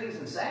 Pharisees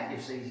and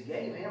Sadducees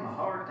gave him a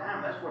hard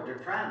time. That's what they're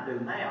trying to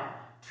do now.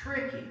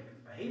 Trick him.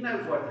 But he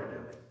knows what they're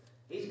doing.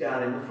 He's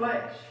God in the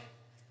flesh.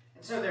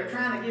 And so they're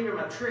trying to give him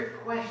a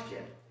trick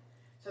question.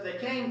 So they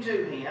came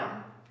to him.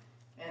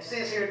 And it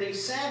says here,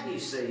 these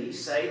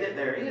Sadducees say that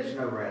there is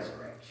no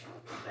resurrection.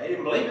 They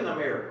didn't believe in the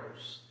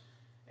miracles.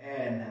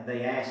 And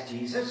they asked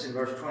Jesus in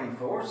verse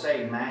 24,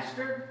 saying,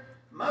 Master,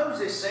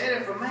 Moses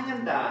said, if a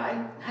man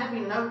die,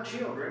 having no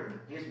children,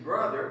 his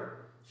brother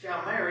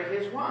shall marry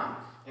his wife,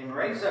 and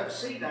raise up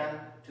seed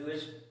unto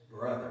his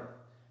brother.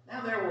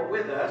 Now there were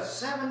with us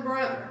 7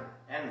 brethren,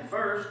 and the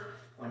first,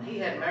 when he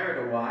had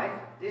married a wife,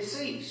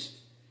 deceased,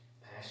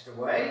 passed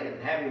away,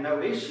 and having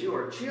no issue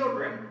or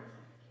children,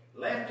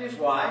 left his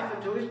wife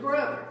unto his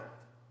brother.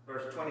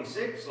 Verse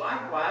 26,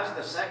 likewise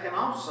the second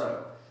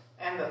also,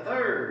 and the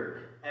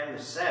third, and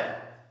the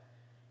 7th.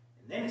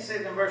 And then it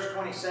says in verse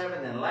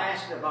 27, and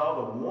last of all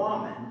the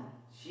woman,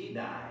 she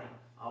died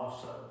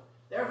also.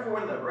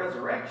 Therefore in the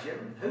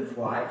resurrection, whose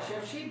wife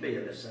shall she be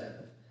of the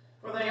 7th?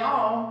 For they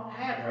all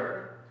had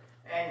her.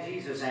 And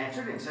Jesus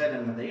answered and said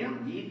unto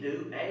them, ye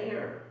do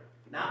err,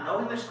 not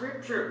knowing the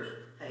Scriptures.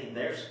 Hey,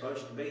 they're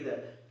supposed to be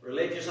the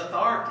religious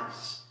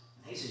authorities.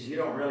 He says, you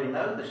don't really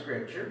know the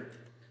Scripture,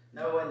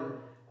 knowing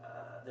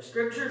the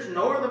Scriptures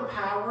nor the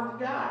power of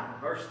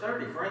God. Verse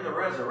 30, for in the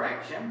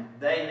resurrection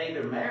they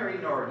neither marry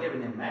nor are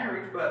given in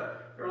marriage,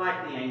 but they're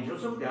like the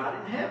angels of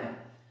God in heaven.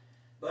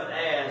 But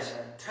as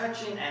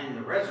touching and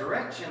the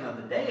resurrection of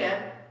the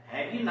dead,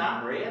 have you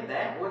not read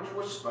that which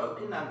was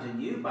spoken unto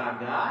you by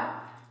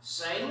God,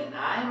 saying,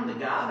 I am the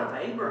God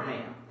of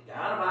Abraham, the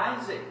God of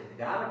Isaac, and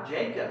the God of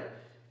Jacob.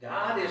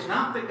 God is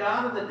not the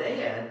God of the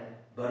dead,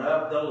 but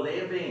of the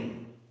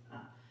living.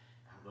 I'm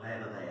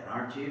glad of that,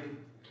 aren't you?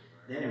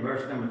 Then in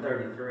verse number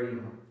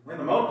 33, when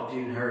the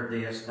multitude heard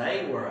this,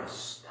 they were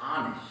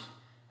astonished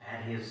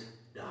at his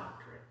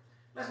doctrine.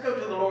 Let's go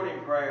to the Lord in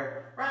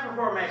prayer. Right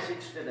before our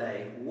message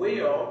today,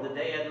 will the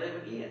dead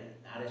live again?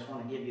 I just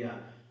want to give you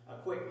a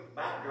quick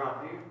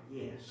backdrop here.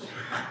 Yes.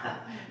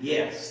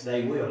 Yes,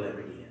 they will live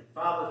again.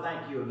 Father,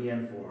 thank you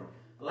again for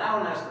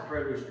allowing us the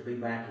privilege to be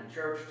back in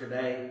church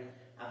today.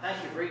 I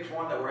thank you for each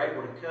one that were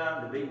able to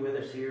come to be with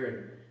us here,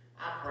 and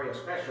I pray a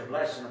special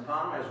blessing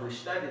upon them as we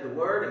study the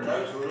Word, and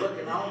those who are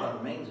looking on by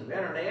the means of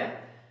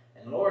internet,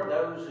 and Lord,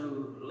 those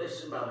who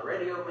listen by the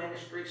radio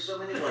ministry, so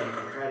many ways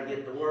to try to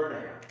get the Word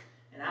out.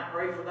 And I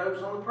pray for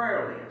those on the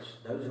prayer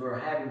list, those who are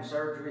having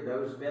surgery,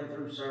 those who have been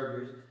through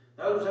surgeries,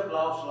 those who have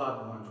lost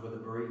loved ones with a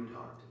bereaved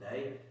heart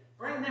today.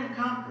 Bring them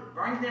comfort,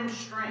 bring them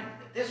strength.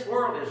 That this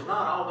world is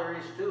not all there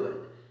is to it.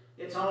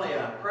 It's only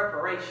a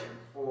preparation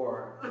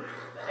for the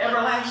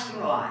everlasting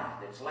life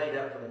that's laid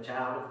up for the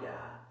child of God.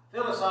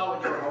 Fill us all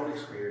with your Holy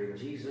Spirit in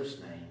Jesus'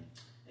 name.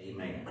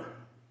 Amen.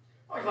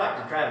 I always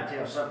like to try to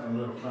tell something a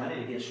little funny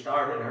to get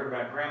started. I heard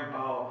about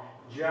Grandpa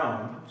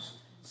Jones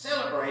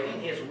celebrating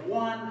his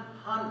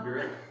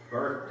 100th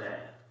birthday.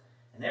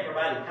 And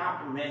everybody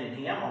complimented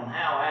him on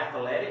how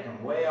athletic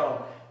and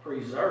well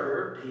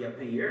preserved he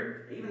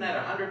appeared, even at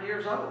 100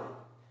 years old.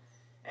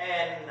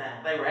 And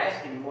they were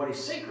asking him what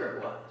his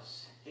secret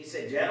was. He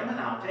said, gentlemen,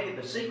 I'll tell you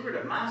the secret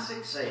of my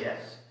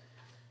success.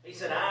 He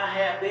said, I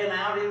have been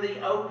out in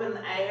the open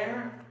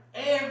air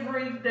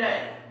every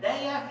day,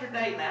 day after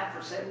day now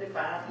for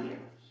 75 years.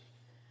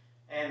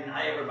 And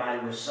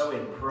everybody was so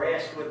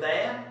impressed with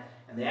that.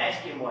 And they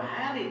asked him, well,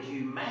 how did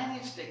you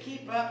manage to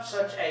keep up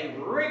such a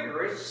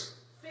rigorous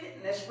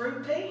fitness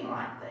routine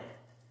like that?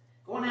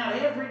 Going out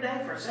every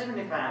day for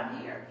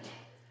 75 years.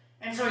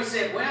 And so he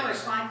said, well,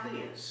 it's like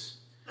this.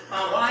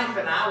 My wife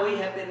and I, we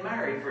have been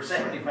married for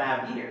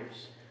 75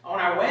 years. On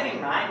our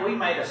wedding night, we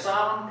made a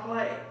solemn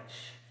pledge.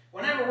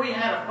 Whenever we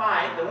had a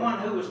fight, the one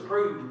who was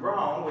proved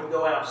wrong would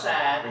go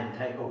outside and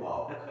take a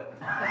walk.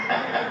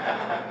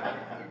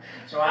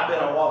 So I've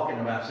been walking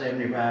about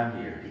 75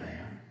 years now.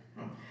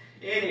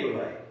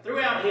 Anyway,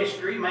 throughout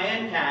history,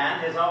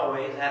 mankind has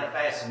always had a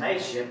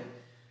fascination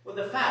with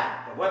the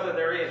fact of whether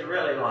there is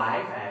really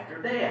life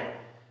after death.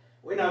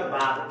 We know the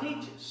Bible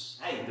teaches,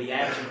 hey, to be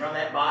absent from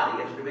that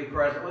body is to be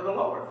present with the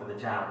Lord for the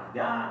child of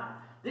God.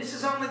 This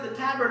is only the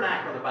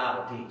tabernacle the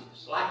Bible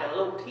teaches, like a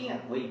little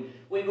tent we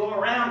go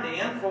around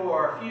in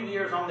for a few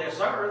years on this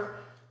earth,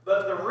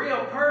 but the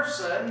real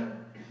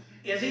person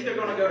is either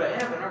going to go to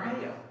heaven or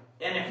hell.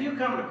 And if you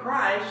come to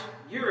Christ,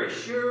 you're as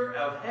sure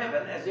of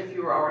heaven as if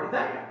you were already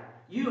there.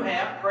 You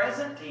have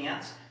present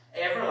tense,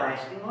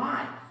 everlasting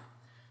life.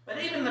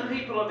 But even the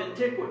people of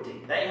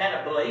antiquity, they had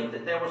a belief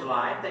that there was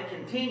life that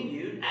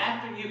continued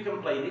after you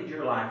completed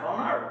your life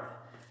on earth.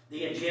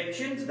 The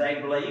Egyptians, they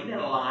believed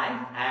in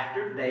life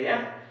after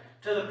death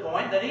to the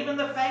point that even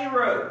the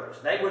pharaohs,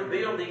 they would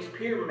build these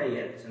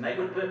pyramids and they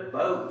would put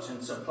boats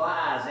and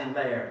supplies in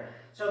there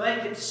so they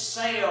could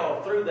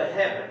sail through the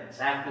heavens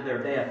after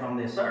their death on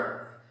this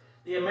earth.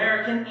 The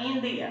American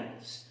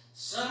Indians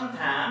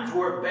sometimes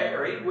were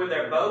buried with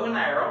their bow and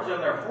arrows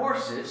and their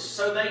horses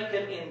so they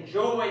could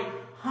enjoy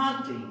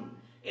hunting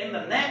in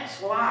the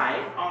next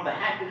life on the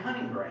happy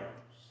hunting grounds.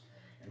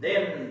 And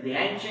then the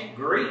ancient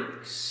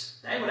Greeks,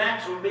 they would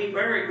actually be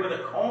buried with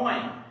a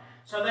coin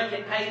so they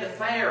could pay the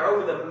fare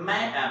over the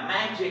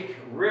magic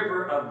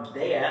river of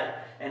death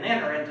and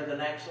enter into the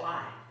next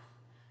life.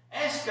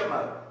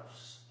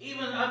 Eskimos,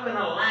 even up in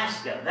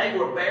Alaska, they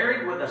were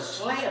buried with a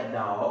sled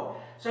dog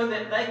so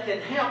that they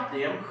could help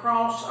them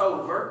cross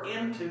over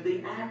into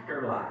the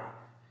afterlife.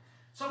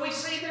 So we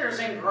see there's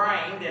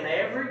ingrained in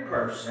every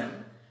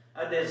person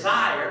a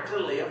desire to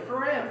live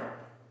forever.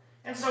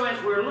 And so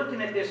as we're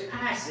looking at this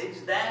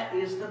passage, that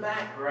is the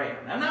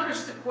background. Now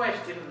notice the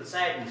question of the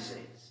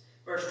Sadducees.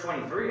 Verse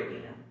 23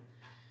 again.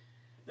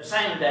 The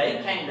same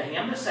day came to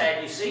him the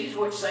Sadducees,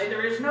 which say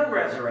there is no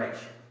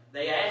resurrection.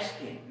 They asked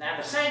him. Now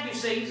the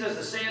Sadducees, as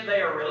I said,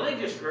 they are a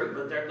religious group,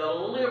 but they're the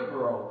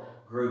liberal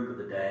group of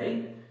the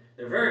day.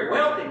 They're very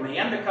wealthy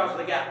men because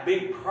they got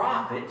big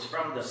profits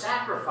from the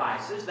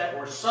sacrifices that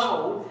were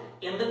sold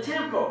in the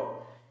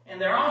temple. And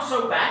they're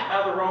also backed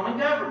by the Roman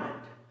government.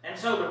 And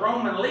so the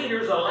Roman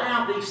leaders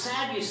allowed these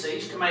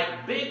Sadducees to make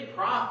big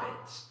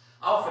profits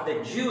off of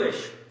the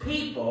Jewish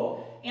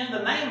people in the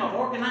name of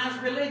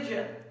organized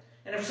religion.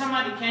 And if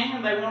somebody came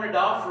and they wanted to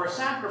offer a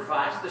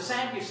sacrifice, the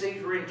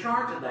Sadducees were in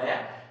charge of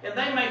that, and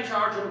they may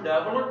charge them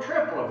double or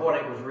triple of what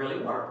it was really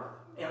worth.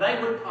 And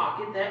they would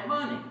pocket that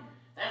money.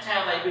 That's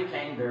how they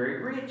became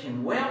very rich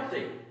and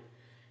wealthy.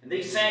 And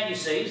these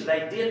Sadducees,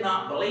 they did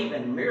not believe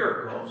in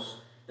miracles.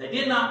 They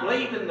did not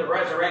believe in the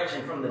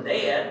resurrection from the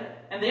dead.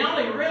 And they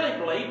only really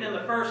believed in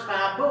the first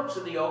 5 books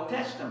of the Old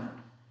Testament.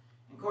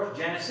 Of course,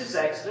 Genesis,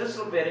 Exodus,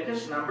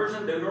 Leviticus, Numbers,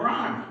 and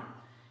Deuteronomy.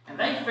 And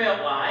they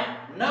felt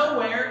like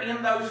nowhere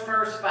in those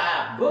first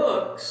 5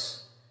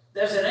 books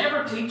does it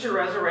ever teach a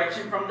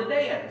resurrection from the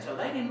dead. So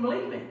they didn't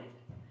believe in it.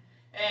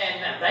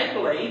 And they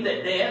believed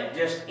that death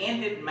just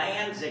ended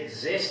man's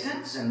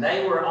existence, and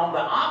they were on the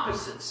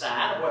opposite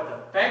side of what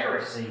the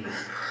Pharisees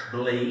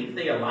believed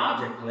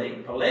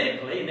theologically,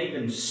 politically, and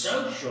even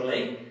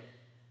socially.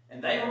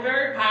 And they were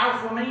very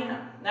powerful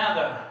men. Now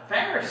the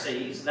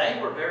Pharisees, they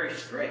were very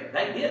strict.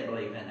 They did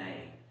believe in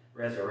a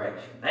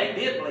resurrection. They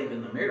did believe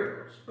in the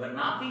miracles, but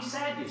not these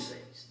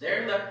Sadducees.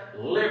 They're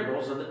the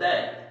liberals of the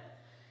day.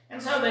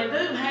 And so they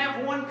do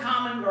have one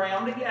common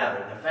ground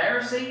together. The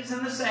Pharisees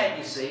and the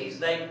Sadducees,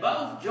 they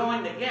both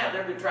joined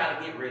together to try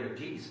to get rid of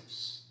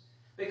Jesus.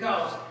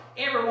 Because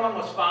everyone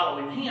was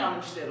following him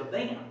instead of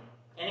them.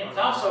 And it was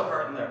also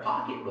hurting their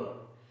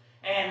pocketbook.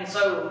 And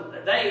so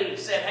they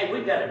said, hey,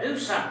 we've got to do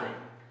something.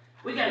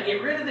 We've got to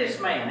get rid of this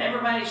man.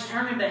 Everybody's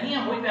turning to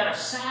him. We've got to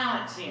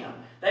silence him.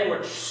 They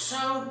were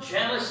so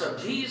jealous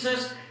of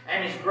Jesus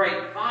and his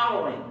great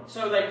following.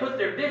 So they put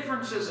their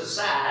differences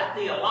aside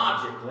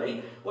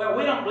theologically. Well,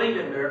 we don't believe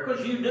in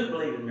miracles. You do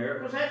believe in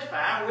miracles. That's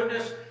fine. We'll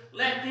just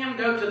let them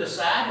go to the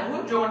side and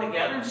we'll join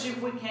together and see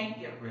if we can't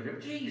get rid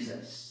of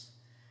Jesus.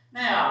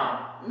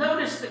 Now,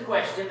 notice the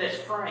question that's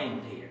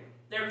framed here.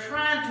 They're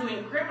trying to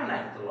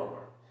incriminate the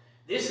Lord.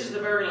 This is the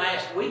very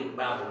last week,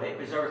 by the way, of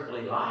his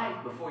earthly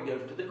life before he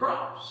goes to the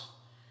cross.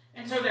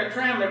 And so they're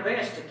trying their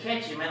best to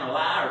catch him in a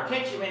lie or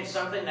catch him in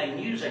something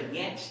they use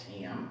against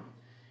him.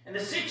 And the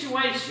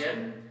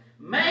situation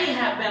may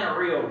have been a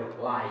real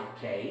life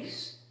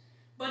case,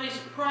 but it's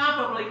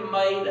probably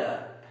made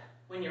up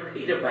when you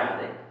read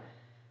about it.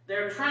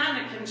 They're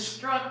trying to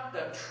construct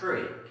a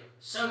trick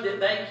so that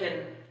they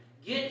can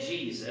get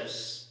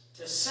Jesus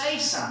to say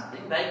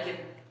something they can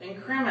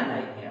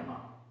incriminate him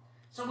on.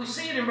 So we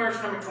see it in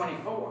verse number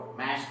 24.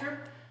 Master,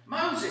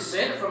 Moses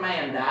said, if a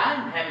man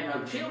die and having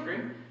no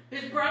children,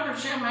 his brother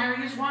shall marry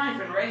his wife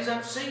and raise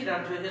up seed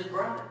unto his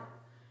brother.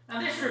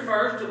 Now this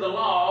refers to the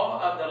law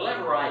of the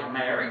Levirate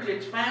marriage.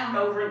 It's found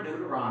over in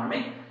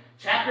Deuteronomy,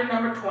 chapter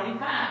number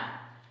 25.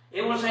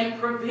 It was a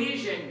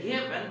provision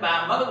given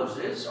by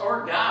Moses,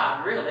 or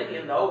God really,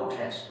 in the Old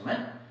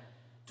Testament,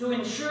 to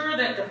ensure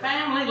that the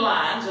family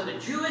lines of the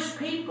Jewish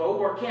people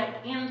were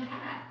kept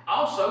intact.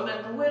 Also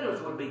that the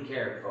widows would be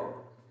cared for.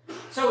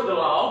 So the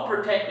law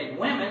protected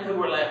women who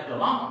were left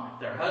alone. If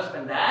their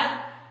husband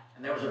died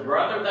and there was a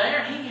brother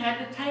there, he had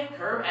to take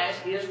her as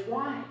his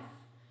wife.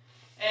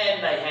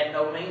 And they had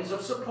no means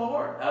of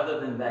support other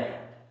than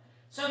that.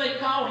 So they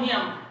call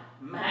him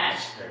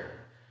master.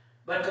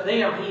 But to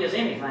them, he is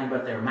anything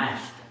but their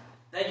master.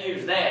 They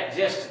use that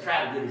just to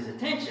try to get his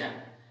attention.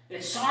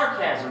 It's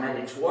sarcasm at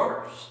its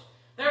worst.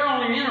 They're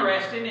only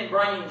interested in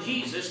bringing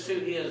Jesus to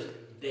his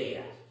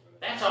death.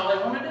 That's all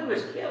they want to do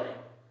is kill him.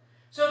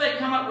 So they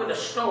come up with a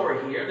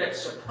story here that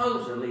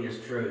supposedly is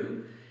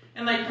true.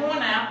 And they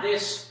point out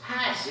this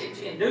passage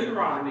in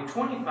Deuteronomy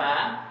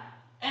 25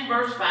 and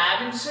verse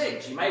 5 and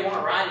 6. You may want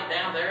to write it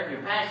down there in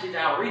your passage.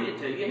 I'll read it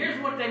to you.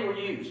 Here's what they were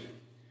using.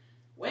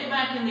 Way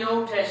back in the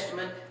Old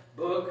Testament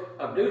book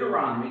of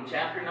Deuteronomy,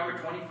 chapter number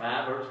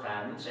 25, verse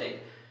 5 and 6.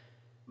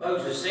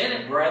 Moses said,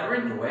 if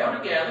brethren dwell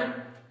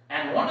together,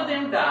 and one of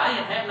them die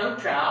and have no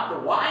child,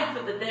 the wife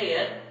of the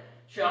dead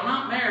shall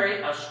not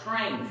marry a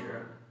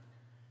stranger.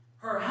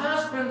 Her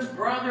husband's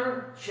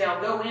brother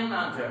shall go in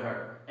unto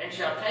her, and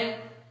shall take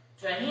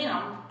to him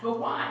to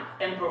wife,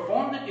 and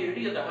perform the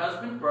duty of the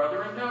husband's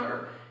brother unto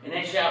her. And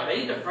it shall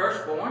be the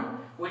firstborn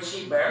which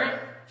she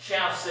beareth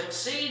shall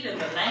succeed in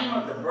the name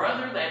of the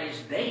brother that is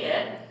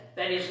dead,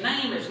 that his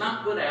name is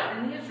not put out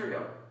in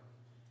Israel.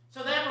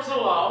 So that was a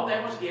law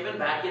that was given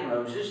back in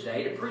Moses'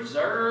 day to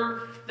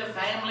preserve the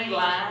family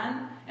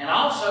line and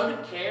also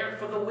to care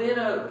for the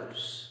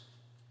widows.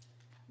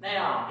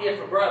 Now,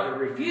 if a brother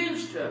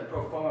refused to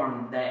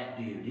perform that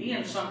duty,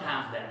 and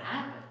sometimes that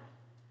happened,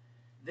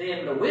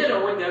 then the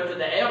widow would go to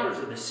the elders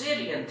of the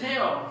city and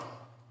tell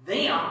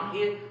them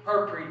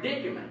her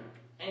predicament.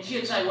 And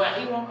she'd say, well,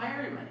 he won't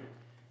marry me.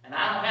 And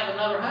I don't have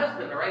another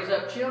husband to raise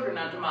up children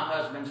unto my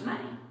husband's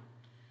name.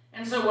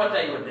 And so what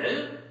they would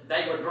do,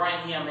 they would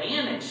bring him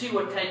in, and she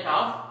would take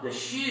off the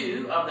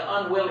shoe of the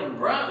unwilling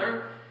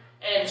brother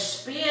and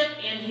spit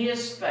in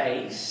his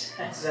face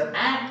as an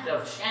act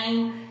of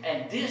shame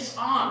and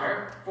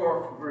dishonor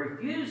for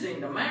refusing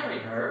to marry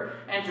her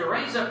and to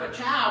raise up a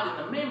child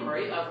in the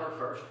memory of her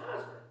first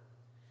husband.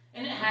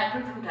 And it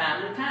happened from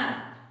time to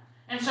time.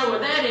 And so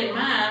with that in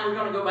mind, we're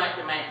going to go back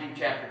to Matthew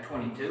chapter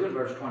 22 and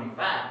verse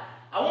 25.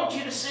 I want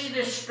you to see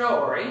this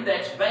story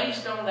that's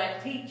based on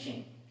that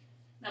teaching.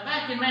 Now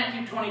back in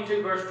Matthew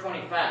 22 verse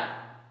 25,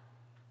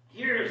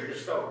 here is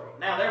the story.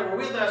 Now there were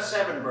with us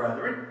 7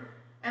 brethren,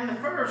 and the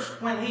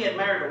first, when he had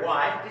married a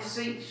wife,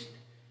 deceased.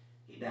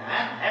 He died,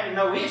 having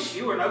no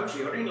issue or no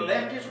children, and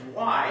left his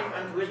wife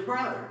unto his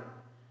brother.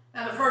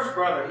 Now the first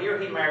brother here,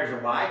 he marries a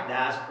wife,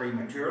 dies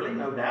prematurely,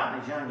 no doubt,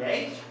 in his young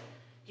age.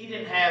 He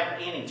didn't have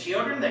any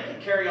children that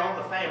could carry on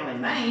the family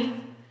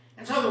name,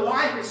 and so the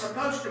wife is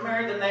supposed to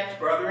marry the next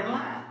brother in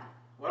line.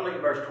 Well, look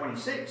at verse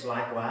 26.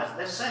 Likewise,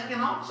 the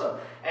second also,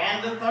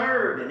 and the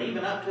third, and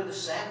even up to the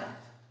 7th.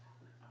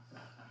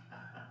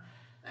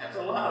 That's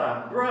a lot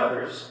of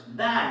brothers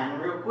dying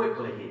real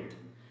quickly here.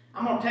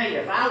 I'm going to tell you,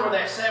 if I were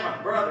that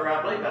 7th brother,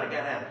 I believe I'd have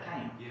got out of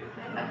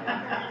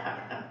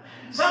camp.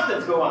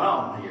 Something's going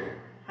on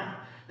here.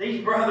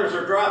 These brothers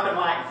are dropping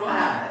like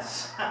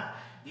flies.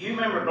 Do you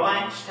remember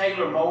Blanche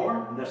Taylor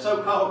Moore, the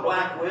so-called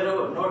Black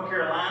Widow of North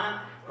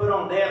Carolina, put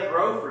on death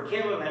row for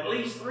killing at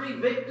least 3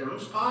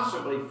 victims,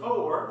 possibly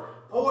 4,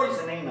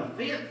 poisoning a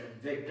 5th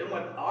victim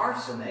with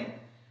arsenic?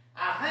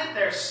 I think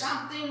there's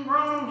something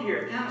wrong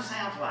here. It kind of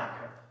sounds like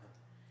her.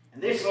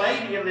 And this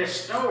lady in this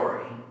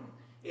story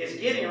is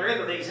getting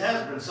rid of these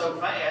husbands so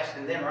fast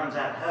and then runs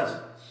out of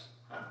husbands.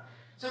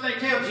 So they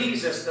tell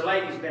Jesus the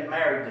lady's been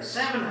married to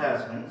 7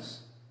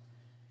 husbands.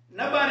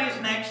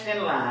 Nobody's next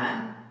in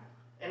line.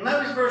 And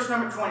notice verse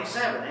number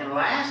 27. And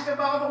last of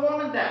all, the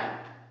woman died.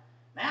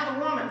 Now the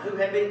woman, who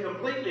had been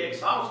completely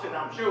exhausted,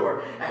 I'm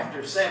sure,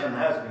 after 7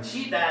 husbands,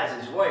 she dies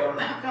as well.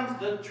 Now comes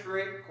the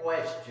trick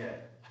question.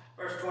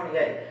 Verse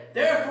 28.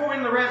 Therefore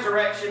in the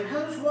resurrection,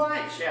 whose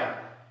wife shall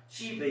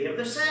she be of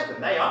the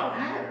 7? They all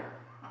had her.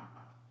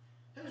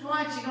 Whose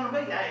wife is she going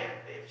to be?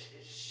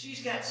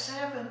 She's got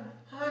 7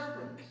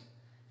 husbands.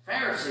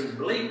 Pharisees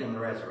believed in the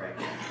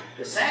resurrection.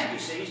 The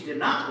Sadducees did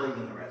not believe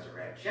in the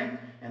resurrection.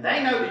 And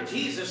they know that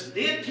Jesus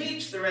did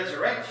teach the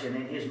resurrection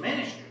in his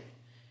ministry.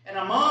 And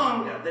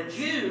among the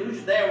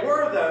Jews, there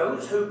were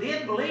those who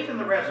did believe in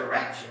the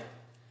resurrection.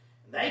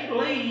 They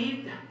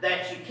believed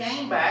that she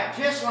came back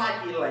just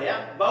like he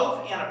left,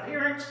 both in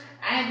appearance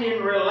and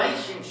in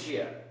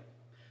relationship.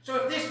 So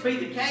if this be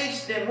the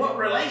case, then what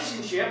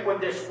relationship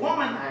would this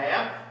woman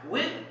have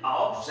with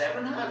all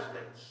 7 husbands?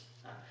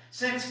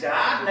 Since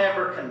God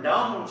never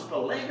condones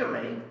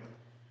polygamy,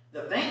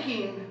 the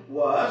thinking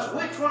was,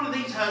 which one of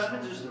these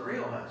husbands is the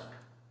real husband?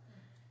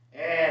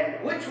 And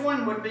which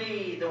one would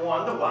be the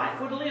one the wife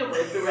would live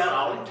with throughout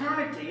all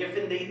eternity if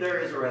indeed there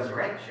is a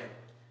resurrection?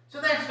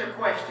 So that's their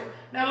question.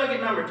 Now look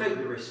at number 2,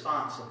 the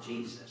response of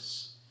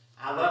Jesus.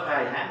 I love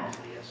how he handles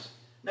this.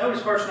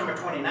 Notice verse number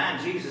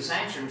 29, Jesus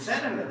answered and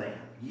said unto them,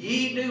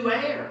 Ye do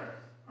err,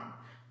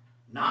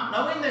 not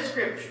knowing the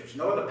Scriptures,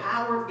 nor the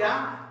power of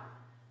God.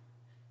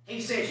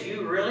 He says,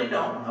 you really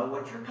don't know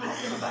what you're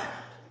talking about.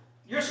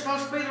 You're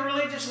supposed to be the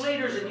religious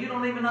leaders and you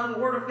don't even know the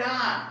Word of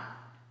God.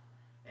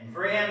 And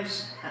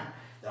friends,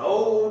 the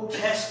Old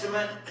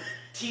Testament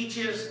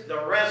teaches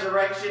the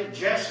resurrection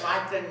just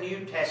like the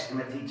New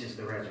Testament teaches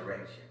the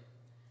resurrection.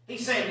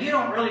 He's saying you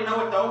don't really know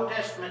what the Old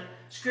Testament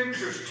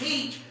Scriptures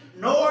teach,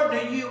 nor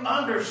do you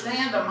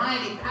understand the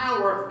mighty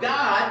power of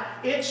God.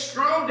 It's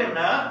strong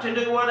enough to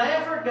do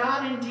whatever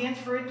God intends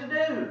for it to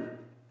do.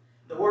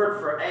 The word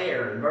for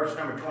err in verse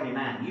number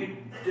 29, you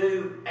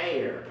do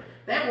err.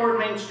 That word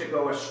means to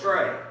go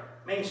astray.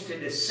 It means to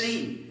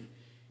deceive.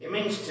 It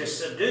means to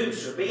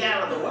seduce or be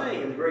out of the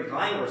way in the Greek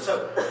language.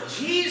 So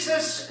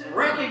Jesus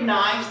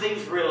recognized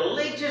these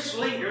religious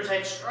leaders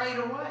had strayed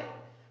away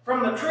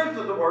from the truth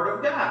of the Word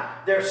of God.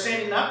 They're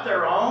setting up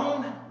their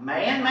own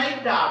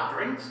man-made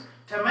doctrines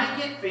to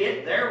make it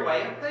fit their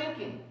way of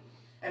thinking.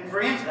 And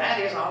friends, that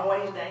is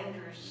always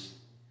dangerous.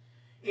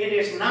 It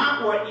is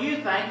not what you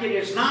think, it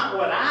is not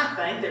what I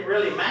think that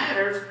really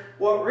matters.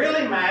 What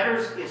really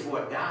matters is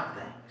what God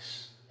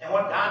thinks. And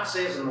what God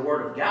says in the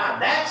Word of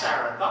God, that's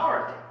our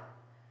authority.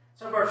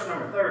 So verse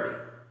number 30,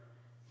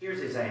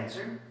 here's his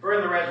answer. For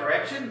in the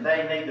resurrection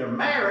they neither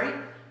marry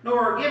nor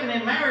are given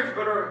in marriage,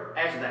 but are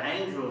as the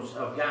angels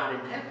of God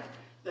in heaven.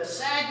 The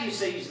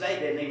Sadducees, they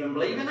didn't even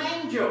believe in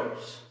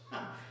angels.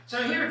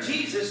 So here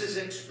Jesus is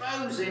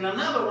exposing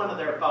another one of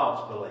their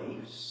false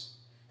beliefs.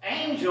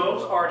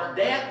 Angels are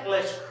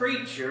deathless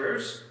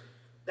creatures.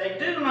 They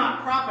do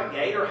not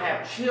propagate or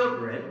have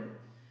children.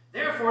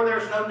 Therefore,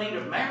 there's no need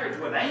of marriage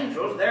with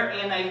angels. They're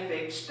in a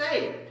fixed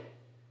state.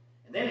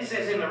 And then it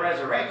says in the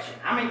resurrection.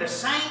 I mean, the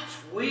saints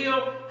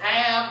will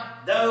have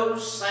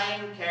those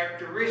same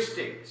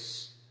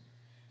characteristics.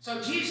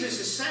 So Jesus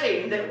is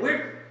saying that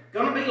we're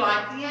going to be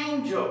like the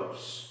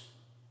angels.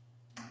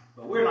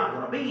 But we're not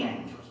going to be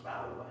angels,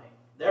 by the way.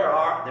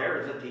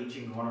 There is a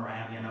teaching going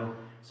around,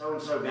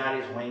 so-and-so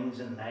got his wings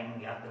and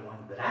Nagin got the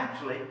wings. But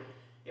actually,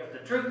 if the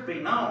truth be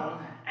known,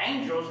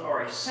 angels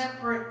are a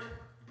separate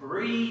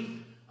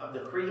breed of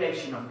the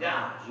creation of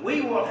God.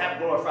 We will have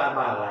glorified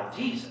body like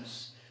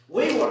Jesus.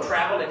 We will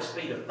travel at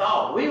speed of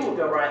thought. We will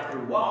go right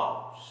through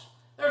walls.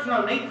 There's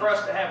no need for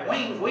us to have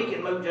wings. We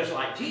can move just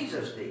like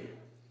Jesus did.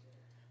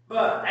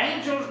 But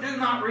angels do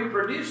not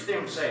reproduce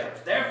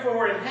themselves.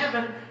 Therefore, in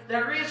heaven,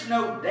 there is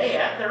no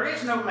death, there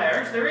is no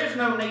marriage, there is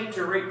no need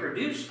to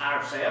reproduce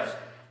ourselves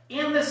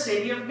in the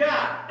city of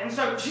God. And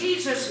so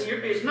Jesus here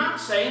is not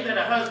saying that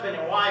a husband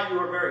and wife who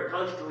are very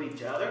close to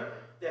each other,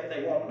 that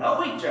they won't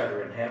know each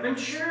other in heaven.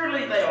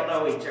 Surely they'll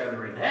know each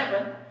other in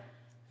heaven. If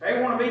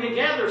they want to be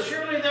together,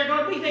 surely they're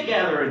going to be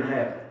together in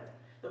heaven.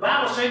 The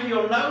Bible said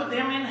you'll know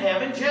them in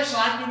heaven just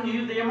like you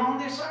knew them on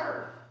this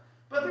earth.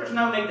 But there's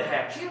no need to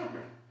have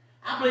children.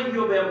 I believe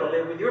you'll be able to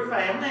live with your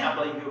family. I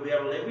believe you'll be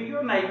able to live with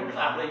your neighbors.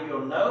 I believe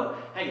you'll know,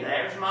 hey,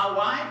 there's my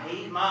wife,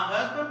 he's my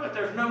husband, but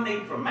there's no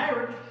need for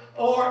marriage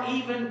or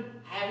even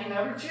having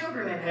other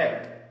children in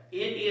heaven.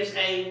 It is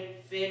a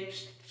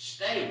fixed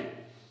state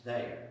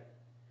there.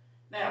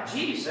 Now,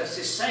 Jesus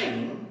is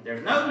saying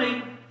there's no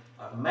need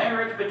of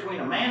marriage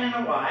between a man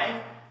and a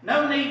wife,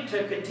 no need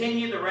to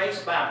continue the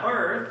race by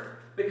birth,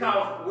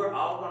 because we're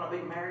all going to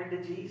be married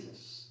to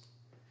Jesus.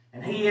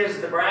 And he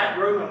is the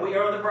bridegroom and we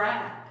are the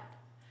bride.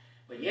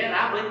 But yet,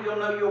 I believe you'll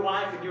know your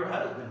wife and your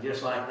husband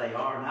just like they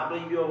are. And I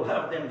believe you'll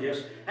love them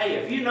just, hey,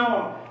 if you know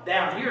them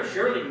down here,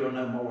 surely you'll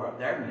know more up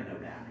there than you know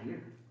down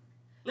here.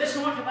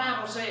 Listen to what the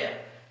Bible said.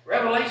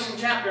 Revelation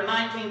chapter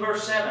 19,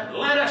 verse 7.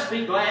 Let us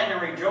be glad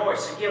and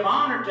rejoice and give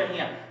honor to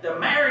him. The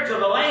marriage of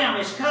the Lamb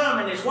is come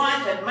and his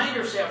wife hath made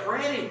herself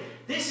ready.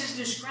 This is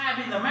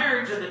describing the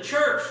marriage of the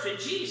church to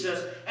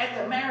Jesus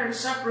at the marriage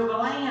supper of the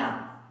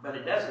Lamb. But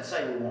it doesn't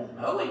say we won't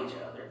know each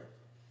other.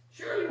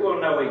 Surely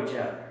we'll know each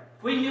other.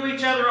 If we knew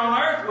each other on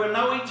earth, we'll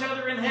know each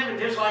other in heaven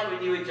just like we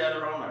knew each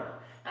other on earth.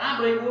 And I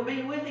believe we'll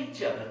be with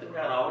each other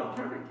throughout all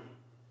eternity.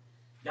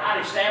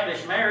 God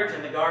established marriage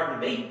in the Garden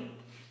of Eden.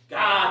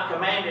 God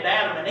commanded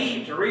Adam and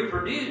Eve to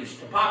reproduce,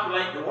 to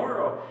populate the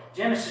world.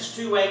 Genesis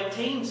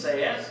 2:18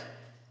 says,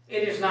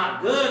 it is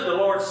not good, the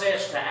Lord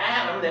says to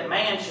Adam, that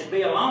man should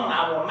be alone.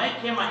 I will make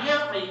him a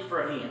helpmeet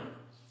for him.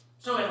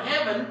 So in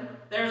heaven,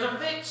 there's a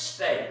fixed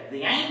state.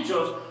 The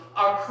angels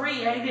are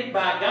created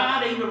by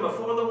God even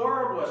before the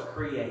world was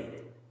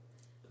created.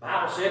 The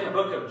Bible said in the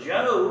book of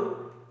Job,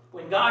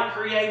 when God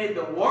created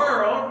the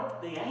world,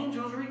 the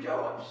angels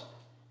rejoiced.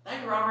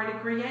 They were already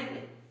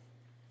created.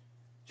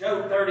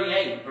 Job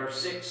 38,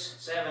 verse 6,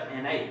 7,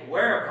 and 8.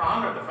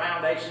 Whereupon are the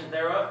foundations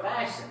thereof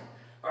fastened?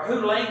 Or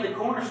who laid the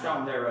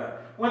cornerstone thereof?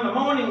 When the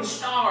morning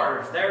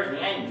stars, there's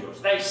the angels.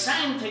 They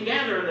sang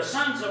together, and the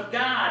sons of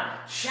God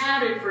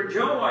shouted for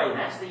joy.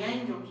 That's the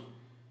angels.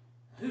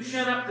 Who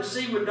shut up the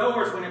sea with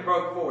doors when it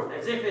broke forth,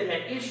 as if it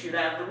had issued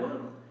out of the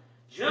womb?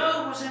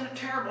 Job was in a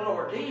terrible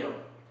ordeal.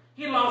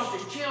 He lost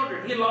his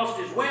children, he lost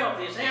his wealth,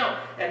 his health,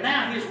 and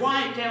now his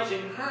wife tells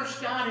him, curse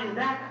God and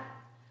die.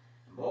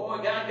 Boy,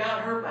 God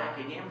got her back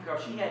again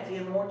because she had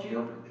 10 more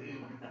children.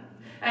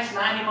 That's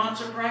 90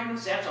 months of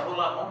pregnancy. That's a whole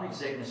lot of morning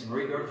sickness and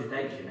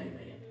regurgitation,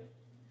 amen.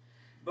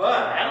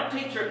 But I don't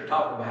teach her to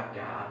talk about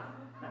God.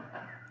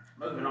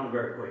 Moving on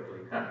very quickly.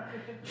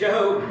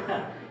 Job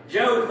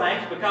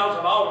thinks because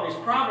of all of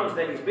his problems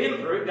that he's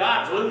been through,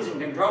 God's losing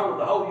control of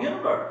the whole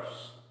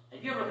universe.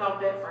 Have you ever thought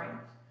that, friends?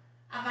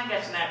 I think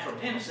that's a natural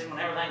tendency when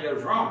everything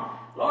goes wrong.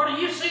 Lord, are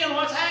you seeing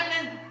what's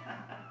happening?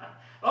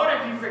 Lord,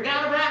 have you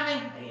forgot about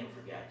me? He ain't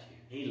forgot you.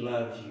 He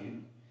loves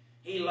you.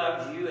 He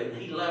loves you, and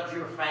he loves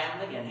your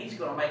family, and he's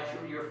going to make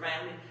sure you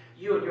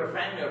and your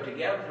family are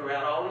together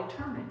throughout all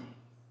eternity.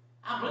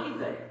 I believe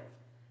that.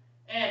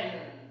 And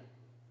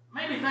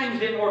maybe things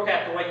didn't work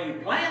out the way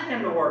you planned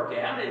them to work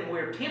out, and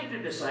we're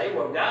tempted to say,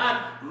 well,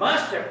 God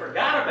must have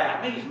forgot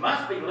about me. He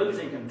must be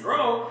losing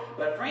control.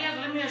 But friends,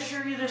 let me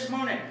assure you this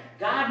morning,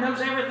 God knows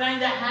everything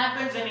that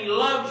happens, and he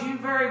loves you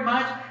very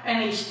much,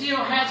 and he still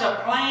has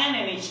a plan,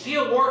 and he's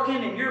still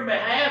working in your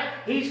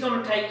behalf. He's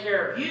going to take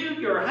care of you,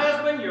 your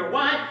husband, your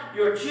wife,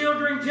 your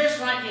children, just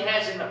like he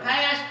has in the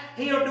past.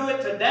 He'll do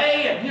it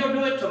today, and he'll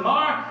do it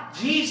tomorrow.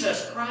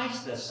 Jesus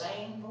Christ, the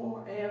same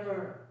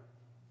forever.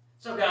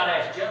 So God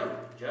asked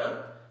Job,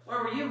 Job,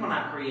 where were you when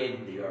I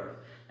created the earth?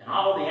 And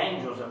all the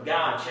angels of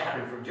God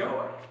shouted for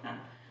joy.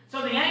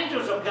 So the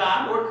angels of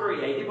God were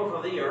created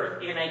before the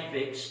earth in a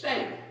fixed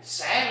state.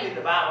 Sadly,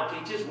 the Bible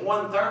teaches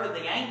 1/3 of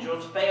the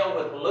angels fell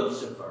with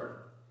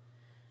Lucifer.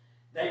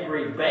 They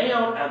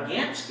rebelled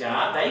against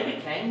God. They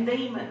became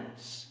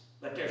demons.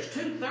 But there's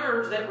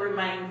 2/3 that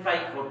remain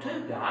faithful to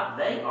God.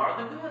 They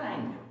are the good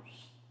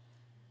angels.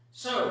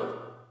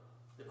 So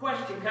the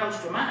question comes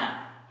to mind.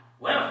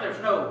 Well, if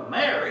there's no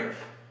marriage,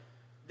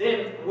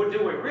 then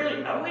do we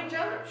really know each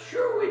other?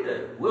 Sure we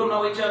do. We'll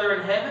know each other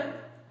in heaven.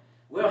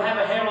 We'll have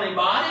a heavenly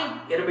body.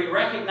 It'll be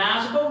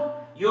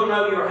recognizable. You'll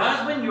know your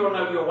husband. You'll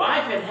know your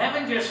wife in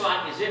heaven, just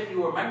like as if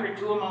you were married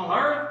to them on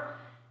earth.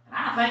 And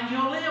I think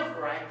you'll live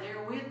right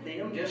there with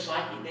them, just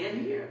like you did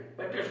here.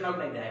 But there's no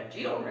need to have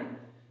children,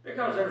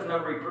 because there's no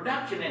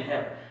reproduction in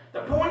heaven.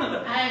 The point of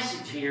the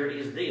passage here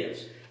is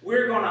this.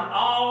 We're going to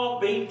all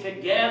be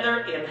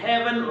together in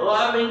heaven,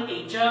 loving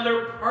each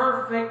other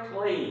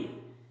perfectly.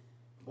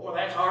 Boy,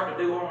 that's hard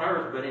to do on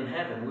earth, but in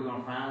heaven we're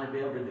going to finally be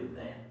able to do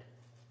that.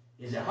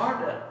 Is it hard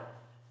to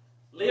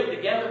live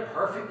together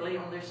perfectly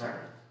on this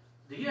earth?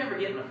 Do you ever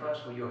get in a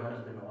fuss with your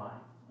husband and wife?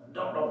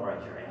 Don't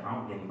raise your hand. I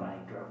don't get anybody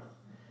in trouble.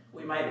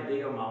 We made a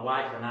deal, my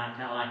wife and I,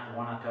 kind of like the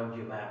one I told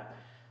you about.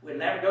 We'd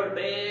never go to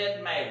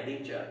bed mad at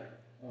each other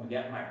when we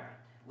got married.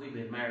 We've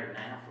been married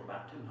now for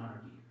about 200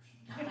 years.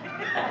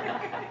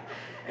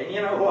 And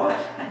you know what?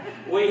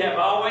 We have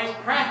always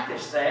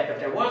practiced that, but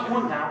there was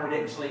one time we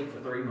didn't sleep for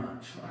 3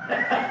 months.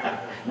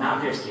 No,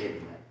 I'm just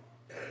kidding.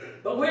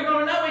 But we're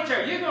going to know each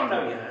other. You're going to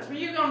know your husband.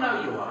 You're going to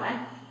know your wife.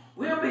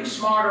 We'll be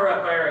smarter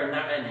up there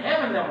in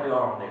heaven than we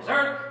are on this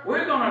earth.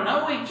 We're going to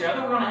know each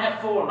other. We're going to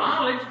have full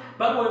knowledge.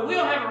 But we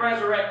will have a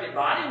resurrected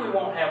body. We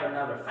won't have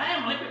another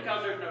family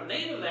because there's no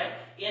need of that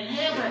in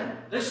heaven.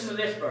 Listen to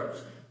this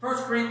verse.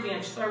 1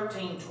 Corinthians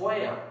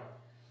 13:12.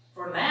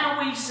 For now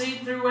we see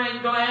through a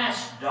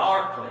glass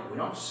darkly. We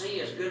don't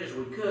see as good as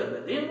we could,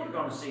 but then we're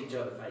going to see each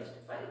other face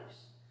to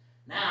face.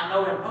 Now I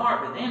know in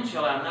part, but then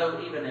shall I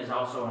know even as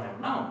also I have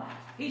known.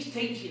 He's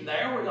teaching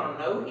there we're going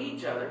to know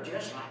each other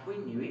just like we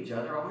knew each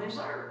other on this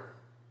earth.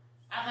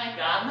 I think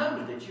God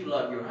knows that you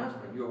love your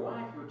husband, your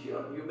wife, your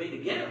children. You'll be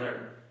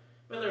together,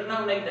 but there's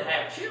no need to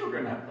have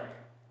children up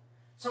there.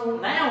 So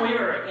now we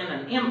are in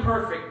an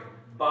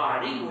imperfect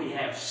body. We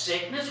have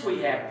sickness,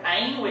 we have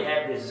pain, we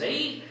have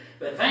disease.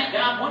 But thank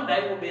God one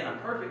day we'll be in a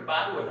perfect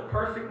body with a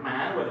perfect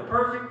mind, with a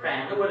perfect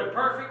family, with a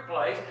perfect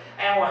place,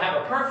 and we'll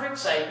have a perfect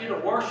Savior to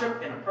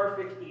worship in a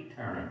perfect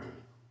eternity.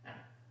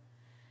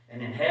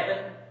 And in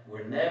heaven,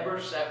 we're never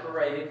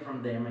separated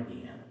from them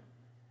again.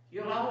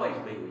 You'll always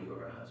be with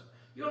your husband.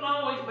 You'll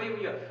always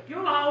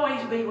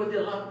be with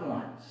your loved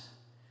ones.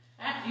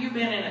 After you've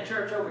been in a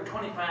church over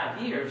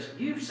 25 years,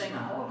 you've seen a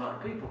whole lot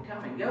of people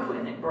come and go,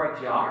 and it breaks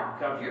your heart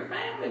because you're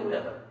family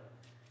with them.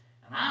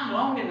 And I'm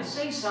longing to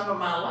see some of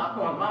my loved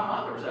ones. My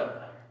mother's up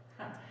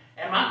there.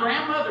 And my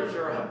grandmothers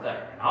are up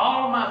there. And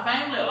all of my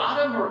family, a lot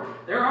of them,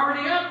 they're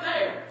already up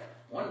there.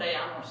 One day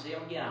I'm going to see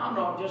them again. I'll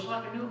know them just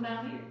like I do them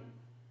down here.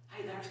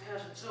 Hey, there's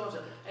cousin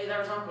so-and-so. Hey,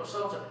 there's Uncle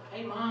so-and-so.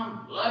 Hey,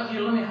 Mom, love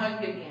you. Let me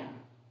hug you again.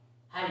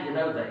 How do you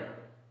know that?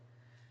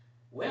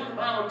 Well, the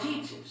Bible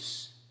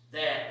teaches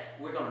that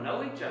we're going to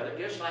know each other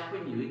just like we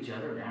knew each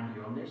other down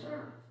here on this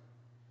earth.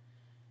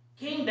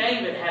 King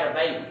David had a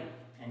baby.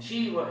 And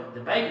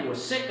the baby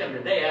was sick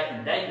unto death,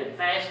 and David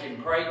fasted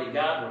and prayed that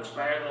God would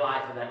spare the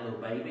life of that little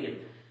baby. And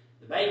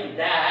the baby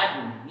died,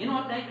 and you know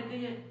what David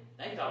did?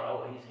 They thought,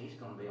 oh, he's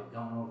going to be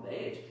going over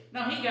the edge.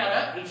 No, he got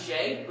up, he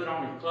shaved, put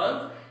on his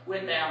clothes,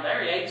 went down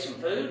there, he ate some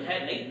food,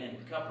 hadn't eaten in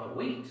a couple of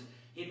weeks.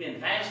 He'd been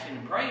fasting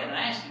and praying and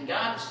asking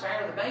God to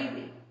spare the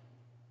baby.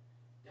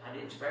 God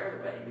didn't spare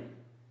the baby.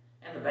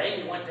 And the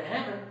baby went to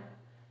heaven.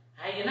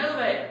 How do you know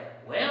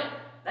that? Well,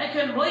 they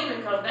couldn't believe it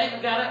because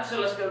David got up and said,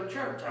 let's go to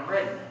church. I'm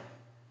ready now.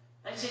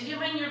 They said, you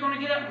mean you're going to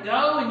get up and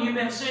go and you've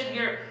been sitting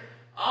here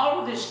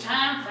all of this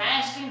time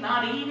fasting,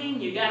 not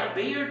eating, you got a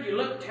beard, you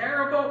look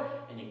terrible,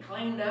 and he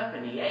cleaned up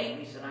and he ate, and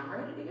he said, I'm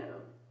ready to go.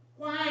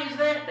 Why is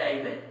that,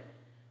 David?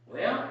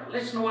 Well,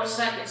 listen to what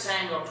 2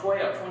 Samuel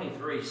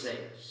 12:23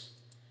 says.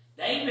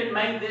 David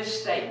made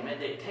this statement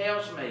that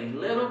tells me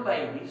little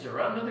babies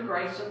are under the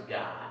grace of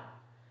God,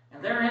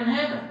 and they're in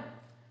heaven.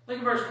 Look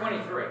at verse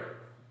 23.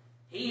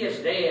 He is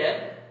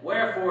dead,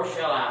 wherefore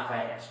shall I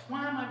fast?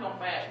 Why am I going to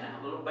fast now?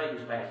 The little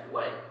baby's passed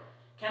away.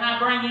 Can I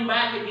bring him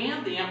back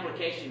again? The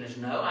implication is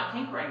no, I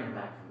can't bring him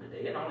back from the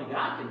dead. Only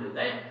God can do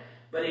that.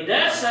 But he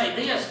does say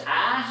this,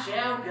 I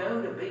shall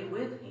go to be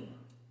with him.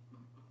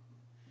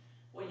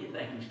 What do you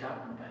think he's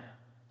talking about?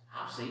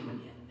 I'll see him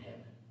again in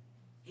heaven.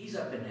 He's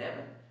up in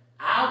heaven.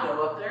 I'll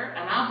go up there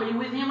and I'll be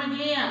with him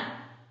again.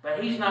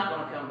 But he's not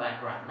going to come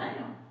back right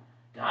now.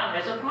 God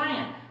has a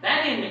plan.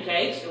 That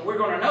indicates that we're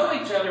going to know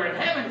each other in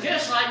heaven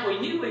just like we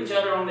knew each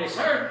other on this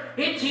earth.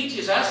 It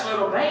teaches us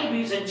little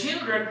babies and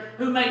children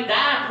who may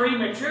die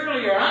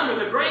prematurely or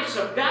under the grace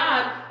of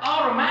God,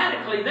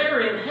 automatically they're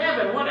in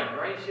heaven. What a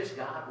gracious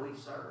God we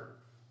serve.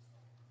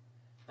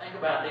 Think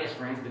about this,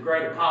 friends. The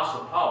great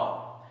apostle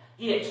Paul,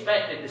 he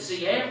expected to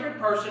see every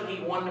person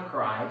he won to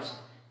Christ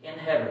in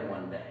heaven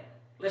one day.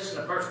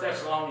 Listen to 1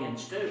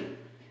 Thessalonians 2,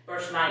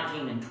 verse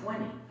 19 and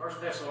 20. 1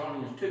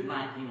 Thessalonians 2,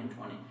 19 and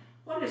 20.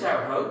 What is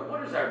our hope?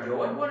 What is our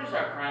joy? What is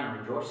our crown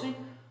of rejoicing?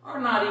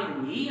 Are not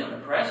even ye in the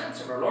presence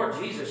of our Lord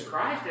Jesus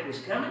Christ at his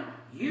coming?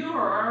 You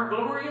are our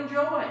glory and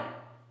joy.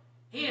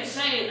 He is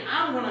saying,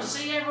 I'm going to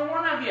see every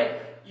one of you.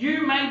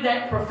 You made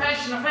that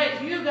profession of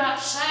faith. You got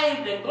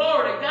saved, and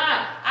glory to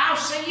God. I'll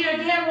see you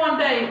again one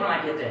day when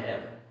I get to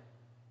heaven.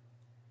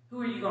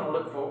 Who are you going to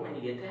look for when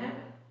you get to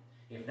heaven?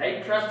 If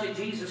they trusted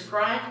Jesus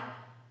Christ,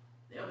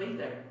 they'll be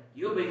there.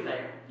 You'll be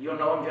there. You'll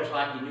know him just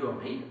like you knew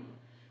him here.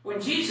 When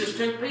Jesus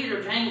took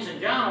Peter, James, and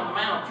John on the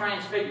Mount of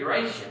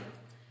Transfiguration,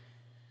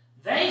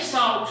 they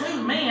saw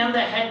two men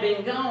that had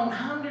been gone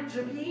hundreds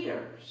of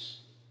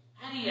years.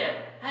 How do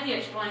you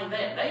explain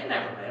that? They'd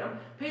never met them.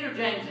 Peter,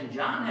 James, and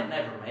John had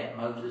never met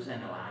Moses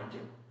and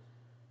Elijah.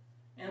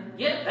 And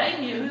yet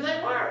they knew who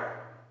they were.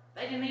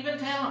 They didn't even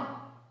tell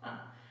them.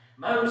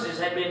 Moses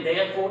had been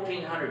dead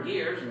 1,400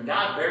 years, and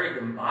God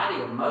buried the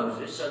body of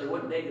Moses so they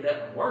wouldn't dig it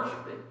up and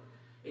worship it.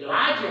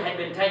 Elijah had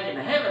been taken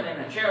to heaven in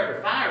a chariot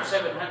of fire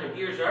 700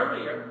 years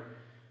earlier.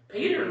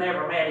 Peter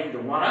never met either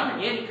one of them,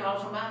 and yet he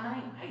calls them by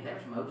name. Hey,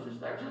 there's Moses,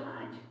 there's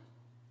Elijah.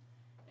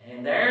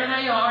 And there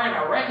they are in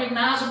a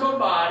recognizable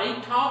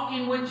body,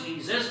 talking with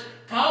Jesus,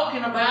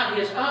 talking about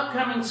his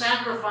upcoming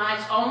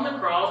sacrifice on the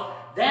cross.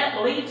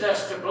 That leads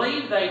us to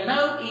believe they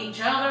know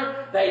each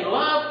other, they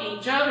love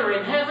each other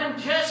in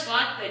heaven, just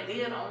like they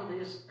did on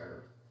this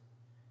earth.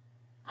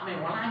 I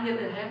mean, when I get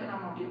to heaven,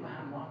 I'm going to get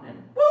behind one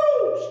and,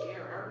 woo,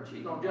 scare her.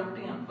 She's going to jump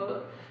 10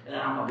 foot, and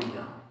then I'm going to be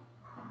gone.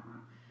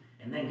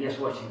 And then guess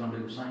what? She's going to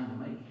do the same to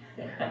me.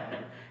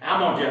 I'm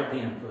going to jump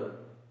 10 foot.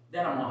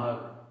 Then I'm going to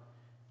hug her.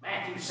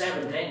 Matthew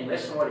 17,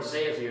 listen to what it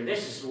says here.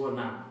 This is what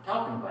I'm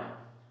talking about.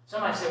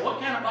 Somebody said, what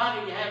kind of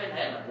body do you have in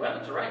heaven? Well,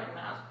 it's a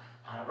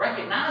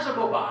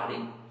recognizable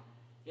body.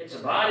 It's a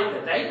body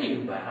that they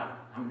knew about.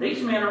 I mean,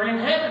 these men are in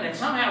heaven, and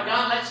somehow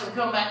God lets them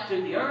come back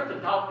to the earth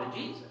and talk to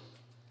Jesus.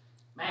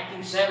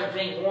 Matthew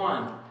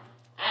 17:1.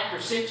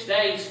 After 6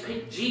 days,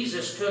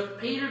 Jesus took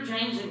Peter,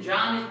 James, and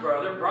John, his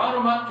brother, brought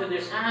them up to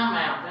this high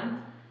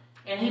mountain,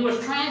 and he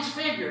was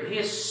transfigured.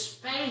 His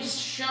face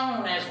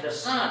shone as the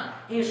sun.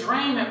 His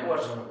raiment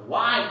was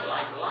white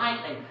like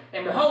lightning.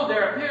 And behold,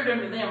 there appeared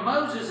unto them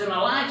Moses and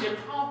Elijah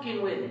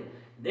talking with him.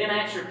 Then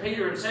answered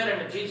Peter and said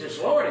unto Jesus,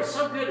 Lord, it's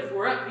so good if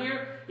we're up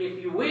here.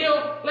 If you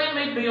will, let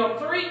me build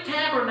 3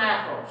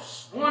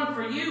 tabernacles. One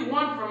for you,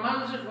 one for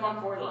Moses, one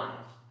for Elijah.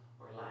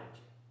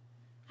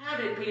 How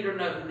did Peter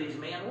know who these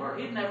men were?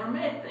 He'd never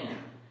met them.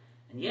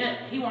 And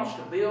yet, he wants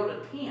to build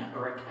a tent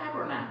or a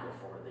tabernacle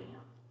for them.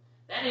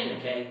 That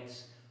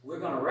indicates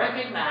we're going to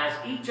recognize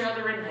each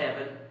other in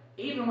heaven,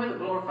 even with a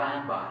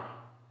glorified body.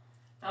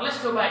 Now,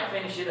 let's go back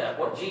and finish it up.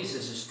 What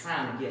Jesus is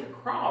trying to get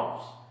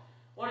across.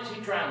 What is he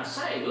trying to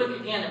say?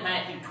 Look again at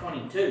Matthew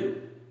 22,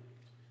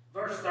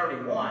 verse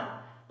 31.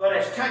 But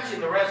as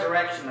touching the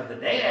resurrection of the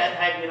dead,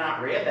 have you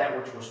not read that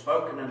which was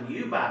spoken unto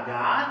you by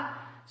God?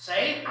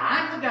 Saying,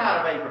 I'm the God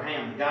of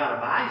Abraham, the God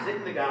of Isaac,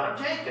 and the God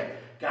of Jacob.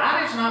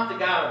 God is not the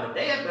God of the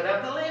dead, but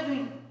of the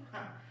living.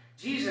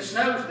 Jesus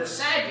knows the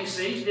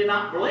Sadducees did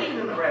not believe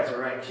in the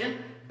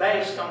resurrection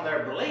based on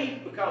their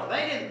belief because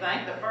they didn't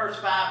think the first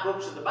 5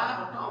 books of the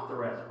Bible taught the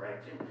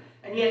resurrection.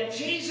 And yet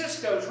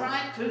Jesus goes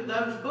right to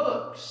those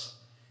books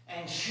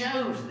and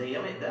shows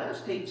them it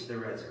does teach the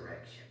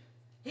resurrection.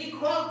 He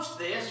quotes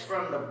this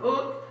from the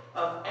book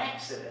of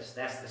Exodus.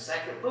 That's the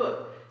 2nd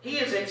book. He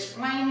is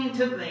explaining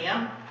to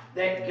them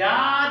that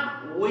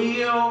God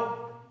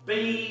will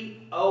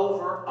be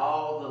over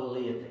all the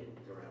living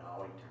throughout all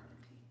eternity.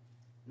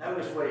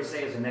 Notice what it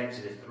says in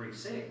Exodus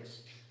 3:6.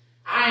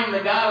 I am the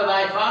God of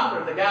thy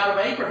father, the God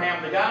of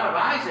Abraham, the God of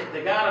Isaac,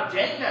 the God of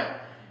Jacob.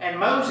 and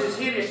Moses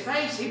hid his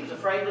face. He was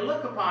afraid to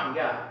look upon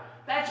God.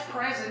 That's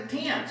present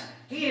tense.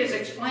 He is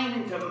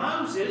explaining to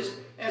Moses,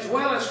 as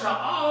well as to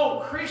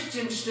all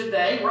Christians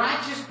today,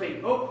 righteous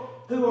people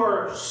who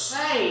are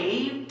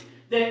saved,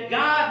 that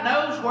God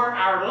knows where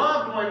our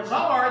loved ones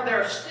are.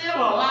 They're still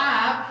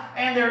alive,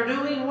 and they're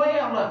doing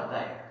well up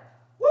there.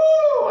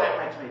 Woo!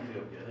 That makes me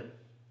feel good.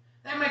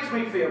 That makes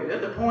me feel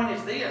good. The point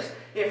is this.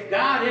 If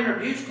God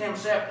introduced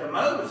himself to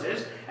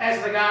Moses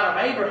as the God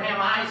of Abraham,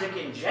 Isaac,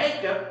 and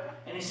Jacob,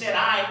 and he said,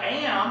 I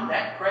am,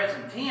 that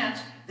present tense,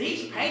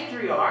 these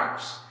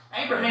patriarchs,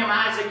 Abraham,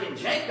 Isaac, and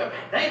Jacob,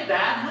 they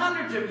died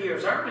hundreds of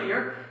years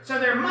earlier, so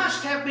there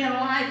must have been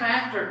life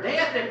after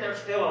death if they're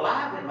still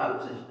alive in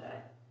Moses' day.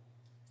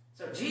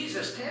 So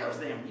Jesus tells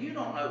them, you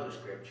don't know the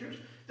Scriptures.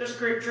 The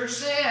Scripture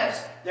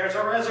says there's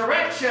a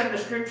resurrection. The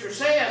Scripture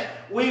says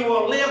we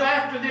will live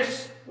after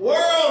this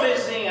world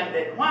is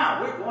ended.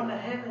 Why? We're going to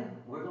heaven.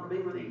 We're going to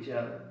be with each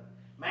other.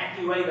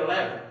 Matthew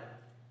 8:11.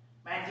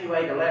 Matthew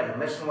 8:11.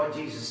 Listen to what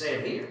Jesus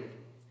said here.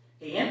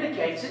 He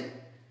indicates it.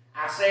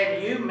 I say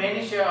to you,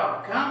 many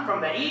shall come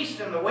from the east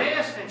and the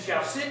west and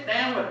shall sit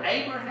down with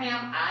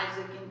Abraham,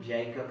 Isaac, and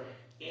Jacob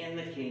in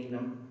the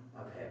kingdom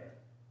of heaven.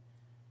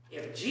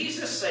 If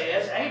Jesus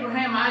says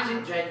Abraham, Isaac,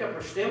 and Jacob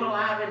are still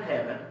alive in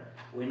heaven,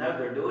 we know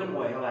they're doing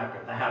well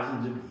after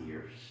thousands of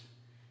years.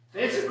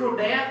 Physical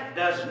death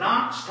does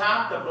not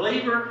stop the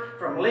believer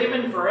from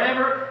living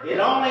forever. It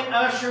only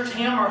ushers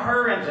him or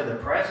her into the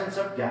presence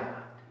of God.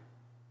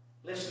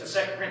 Listen to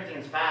 2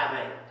 Corinthians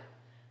 5:8.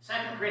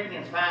 2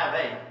 Corinthians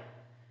 5:8.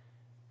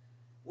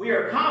 We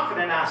are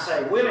confident, I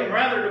say, willing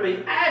rather to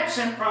be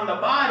absent from the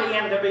body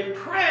and to be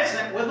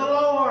present with the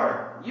Lord.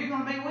 You're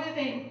going to be with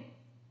him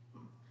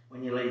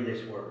when you leave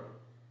this world.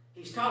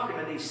 He's talking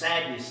to these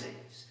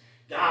Sadducees.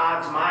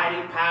 God's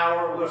mighty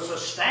power will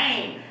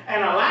sustain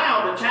and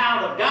allow the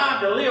child of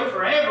God to live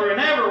forever and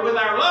ever with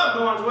our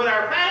loved ones, with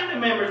our family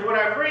members, with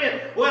our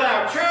friends, with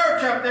our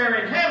church up there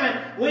in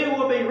heaven. We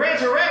will be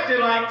resurrected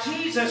like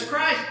Jesus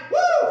Christ.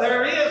 Woo!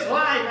 There is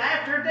life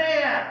after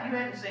death. You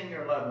haven't seen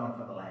your loved one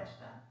for the last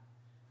time.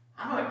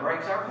 I know it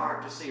breaks our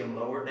heart to see them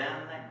lower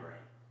down in that grave.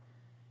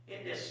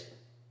 It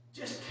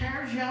just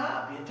tears you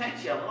up. It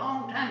takes you a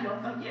long time. You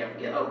don't think you ever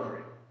get over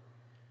it.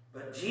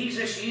 But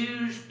Jesus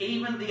used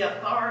even the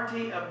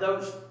authority of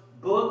those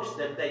books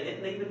that they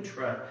didn't even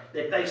trust,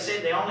 that they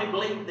said they only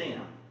believed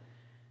them.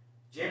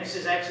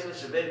 Genesis,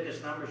 Exodus,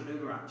 Leviticus, Numbers,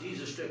 Deuteronomy.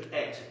 Jesus took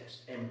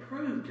Exodus and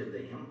proved to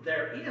them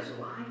there is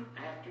life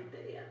after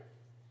death.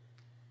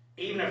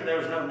 Even if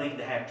there's no need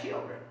to have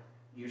children.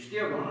 You're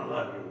still going to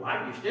love your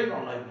wife. You're still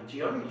going to love your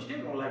children. You're still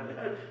going to love your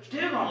husband. You're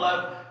still going to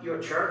love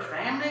your church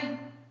family.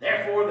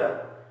 Therefore,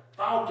 the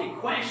faulty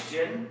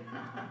question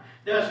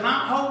does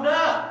not hold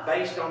up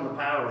based on the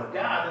power of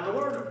God and the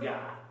Word of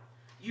God.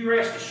 You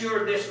rest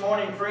assured this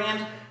morning,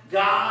 friends,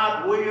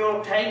 God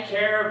will take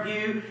care of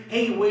you.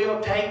 He will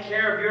take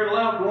care of your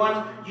loved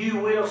ones. You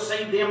will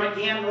see them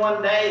again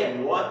one day.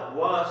 And what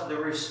was the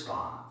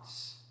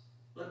response?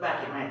 Look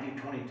back at Matthew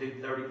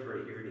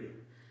 22:33. Here it is.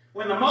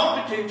 When the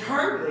multitudes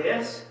heard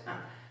this,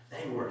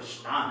 they were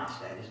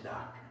astonished at his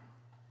doctrine.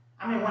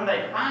 I mean, when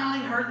they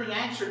finally heard the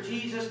answer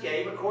Jesus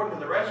gave according to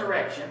the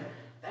resurrection,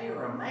 they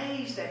were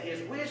amazed at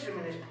his wisdom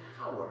and his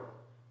power.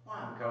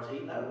 Why? Because he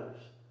knows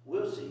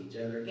we'll see each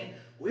other again.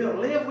 We'll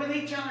live with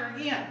each other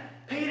again.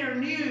 Peter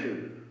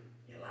knew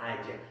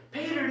Elijah.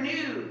 Peter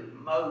knew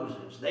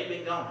Moses. They've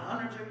been gone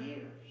hundreds of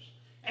years.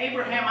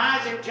 Abraham,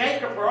 Isaac,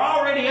 Jacob were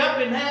already up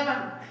in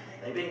heaven.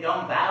 They've been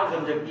gone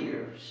thousands of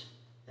years.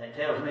 That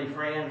tells me,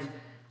 friends,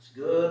 it's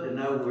good to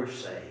know we're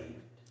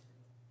saved.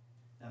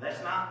 Now,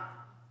 that's not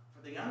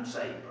for the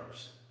unsaved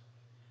person.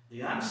 The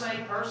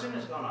unsaved person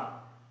is going to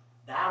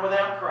die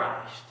without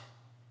Christ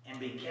and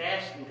be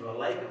cast into a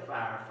lake of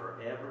fire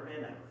forever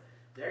and ever.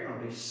 They're going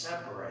to be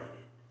separated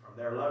from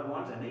their loved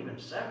ones and even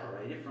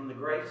separated from the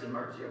grace and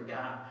mercy of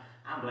God.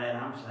 I'm glad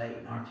I'm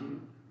saved, aren't you?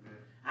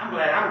 I'm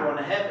glad I'm going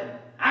to heaven.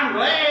 I'm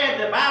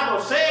glad the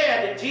Bible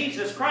said that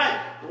Jesus Christ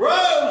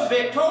rose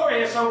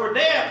victorious over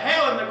death,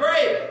 hell, and the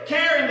grave,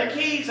 carrying the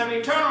keys of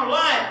eternal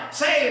life,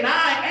 saying,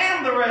 I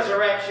am the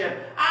resurrection.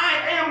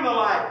 I am the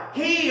life.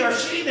 He or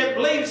she that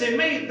believes in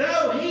me,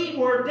 though he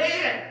were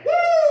dead,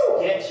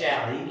 woo, yet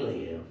shall he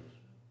live.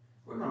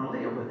 We're going to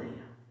live with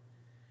him.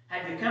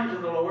 Have you come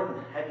to the Lord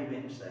and have you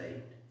been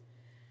saved?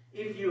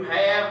 If you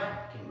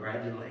have,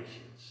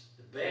 congratulations.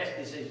 The best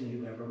decision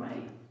you've ever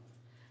made.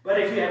 But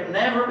if you have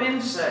never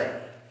been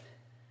saved,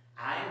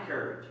 I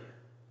encourage you,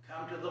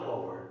 come to the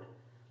Lord,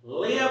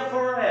 live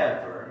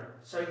forever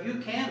so you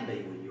can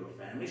be with your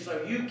family,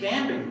 so you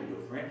can be with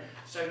your friend,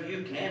 so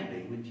you can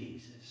be with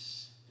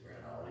Jesus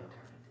throughout all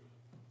eternity.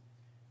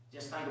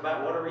 Just think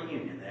about what a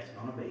reunion that's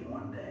going to be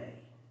one day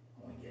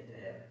when we get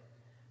to heaven.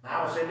 The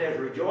Bible said there's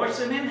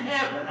rejoicing in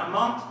heaven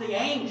amongst the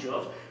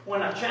angels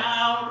when a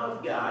child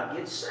of God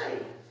gets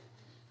saved.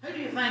 Who do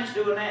you think's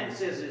doing that? It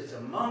says it's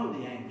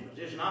among the angels.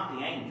 It's not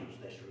the angels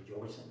that's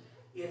rejoicing.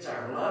 It's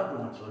our loved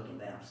ones looking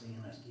down,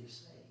 seeing us get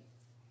saved.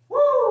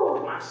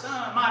 Woo! My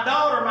son, my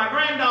daughter, my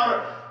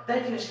granddaughter, they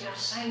just got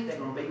saved. They're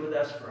going to be with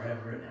us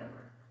forever and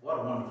ever. What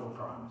a wonderful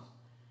promise.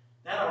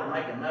 That ought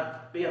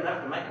to be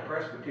enough to make a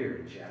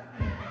Presbyterian shout.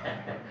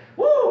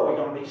 Woo! We're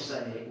going to be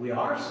saved. We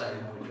are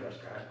saved when we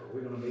trust Christ, but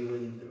we're going to be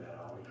with Him throughout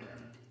all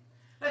eternity.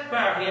 Let's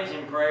bow our heads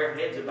in prayer.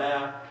 Heads are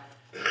bowed.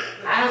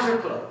 Eyes are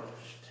closed.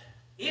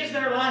 Is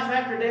there life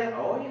after death?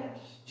 Oh, yes.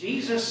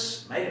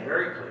 Jesus made it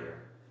very clear.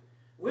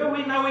 Will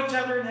we know each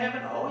other in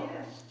heaven? Oh,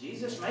 yes.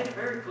 Jesus made it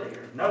very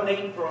clear. No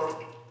need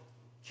for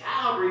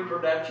child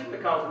reproduction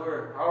because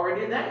we're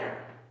already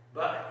there.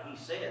 But He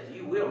says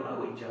you will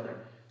know each other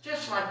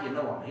just like you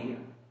know them here.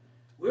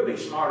 We'll be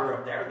smarter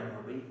up there than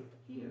we'll be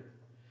here.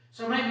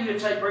 So maybe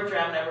you'd say, preacher,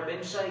 I've never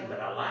been saved,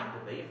 but I'd like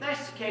to be. If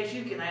that's the case,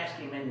 you can ask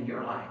Him into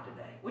your life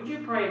today. Would you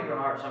pray in your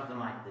heart something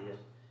like this?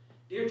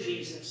 Dear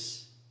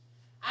Jesus,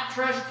 I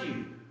trust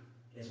You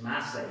as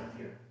my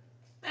Savior.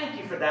 Thank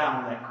You for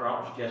dying on that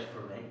cross just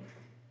for me.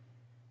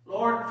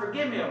 Lord,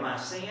 forgive me of my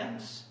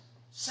sins.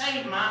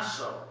 Save my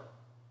soul.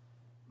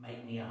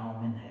 Make me a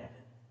home in heaven.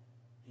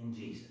 In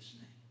Jesus'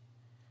 name.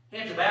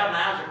 Heads are bowed and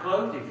eyes are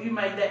closed. If you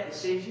made that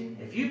decision,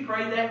 if you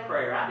prayed that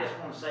prayer, I just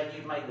want to say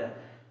you've made the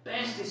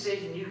best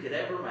decision you could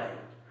ever make.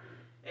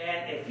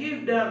 And if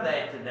you've done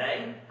that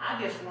today,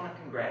 I just want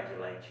to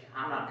congratulate you.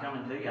 I'm not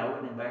coming to you. I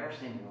wouldn't embarrass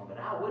anyone, but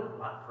I would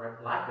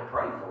like to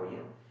pray for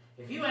you.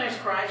 If you ask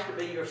Christ to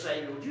be your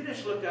Savior, would you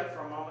just look up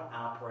for a moment?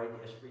 I'll pray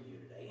this for you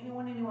today.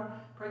 Anyone, anywhere?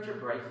 Preacher,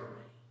 pray for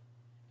me.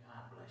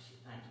 God bless you.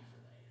 Thank you for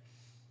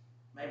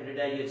that. Maybe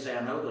today you'd say,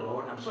 I know the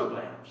Lord, and I'm so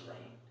glad I'm saved.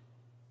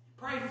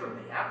 Pray for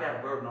me. I've got a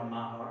burden on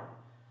my heart.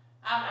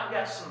 I've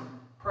got some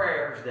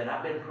prayers that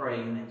I've been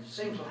praying, and it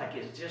seems like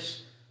it's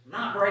just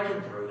not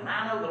breaking through. And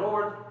I know the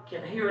Lord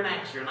can hear and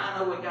answer, and I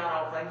know with God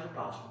all things are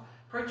possible.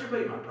 Preacher,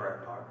 be my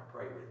prayer partner.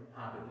 Pray with me.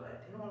 I'll be glad.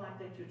 Anyone like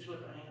that, you'd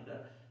slip a hand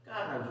up.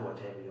 God knows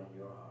what's heavy on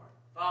your heart.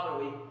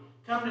 Father, we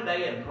come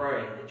today and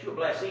pray that You'll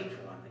bless each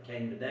one that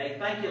came today.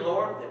 Thank You,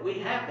 Lord, that we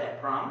have that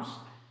promise,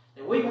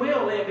 that we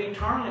will live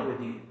eternally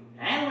with You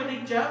and with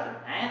each other,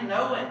 and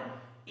knowing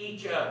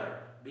each other.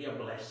 Be a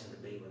blessing to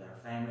be with our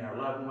family, our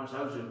loved ones,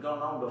 those who've gone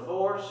on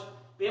before us.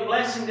 Be a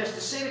blessing just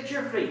to sit at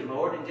Your feet,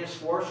 Lord, and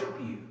just worship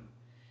You.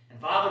 And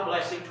Father,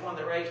 bless each one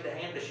that raised a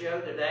hand to show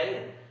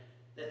today, and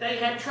that they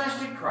had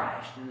trusted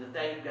Christ and that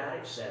they've got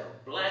it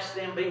settled. Bless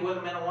them, be with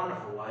them in a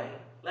wonderful way.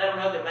 Let them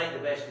know they made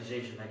the best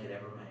decision they could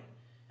ever make.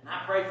 And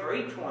I pray for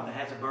each one that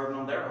has a burden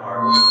on their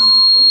heart.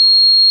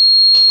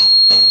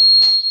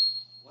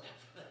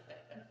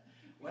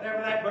 Whatever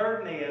that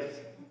burden is,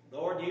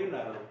 Lord, You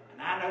know.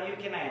 And I know You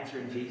can answer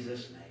in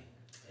Jesus' name.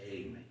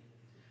 Amen.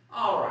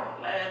 All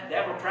right, lad,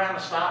 devil trying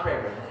to stop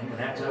everything, but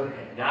that's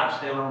okay. God's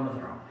still on the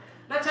throne.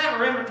 Let's have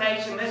our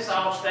invitation. Let's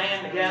all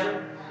stand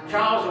together.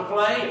 Charles will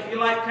play. If you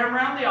like to come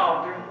around the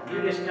altar,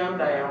 you just come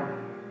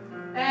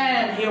down.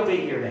 And he'll be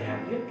here to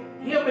help you.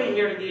 He'll be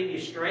here to give you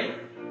strength.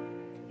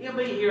 He'll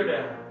be here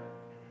to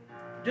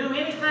do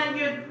anything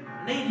you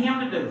need Him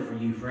to do for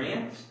you,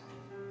 friends.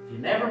 If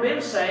you've never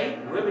been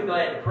saved, we'll be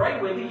glad to pray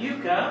with you.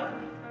 You come.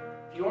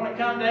 If you want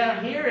to come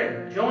down here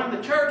and join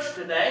the church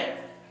today,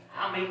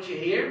 I'll meet you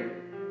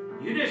here.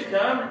 You just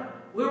come and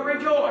we'll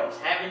rejoice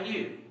having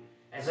you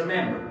as a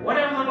member.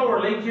 Whatever the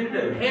Lord leads you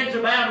to do. Heads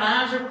are bowed and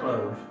eyes are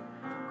closed.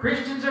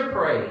 Christians are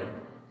praying.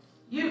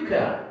 You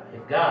come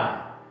if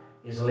God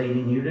is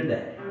leading you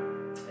today.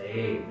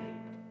 Amen.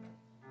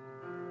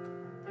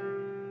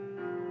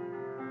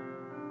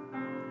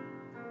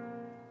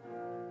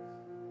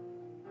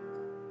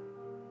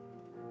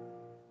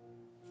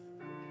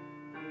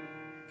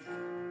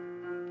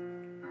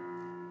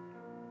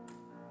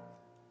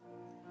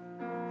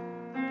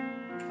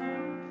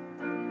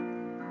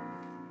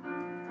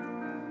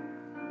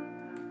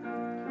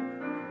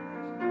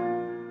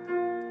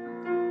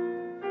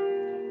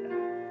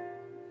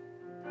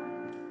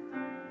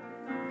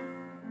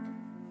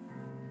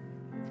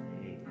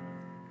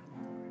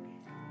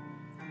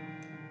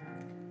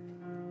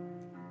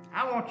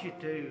 I want you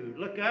to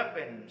look up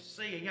and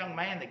see a young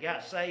man that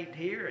got saved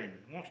here and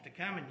wants to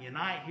come and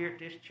unite here at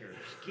this church.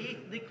 Keith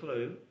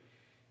DeClue.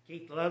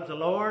 Keith loves the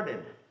Lord,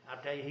 and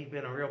I'll tell you, he's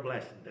been a real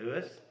blessing to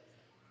us.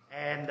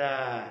 And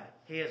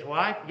his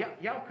wife,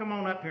 y'all come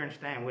on up here and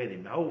stand with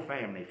him, the whole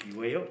family, if you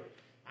will.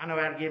 I know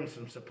how to give him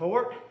some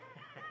support.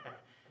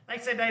 They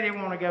said they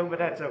didn't want to go, but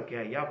that's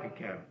okay. Y'all can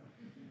come.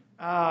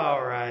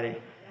 All righty.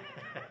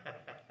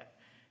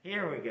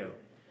 Here we go.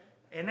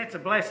 And it's a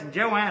blessing.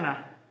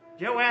 Joanna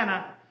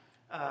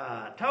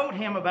told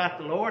him about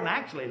the Lord and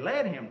actually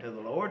led him to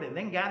the Lord and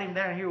then got him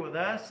down here with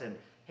us. And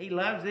he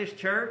loves this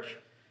church.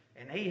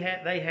 And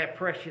they have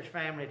precious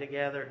family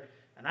together.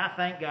 And I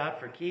thank God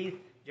for Keith,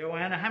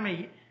 Joanna. How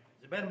many?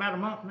 It's been about a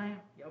month now?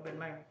 Y'all been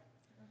married?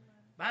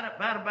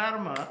 About a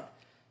month.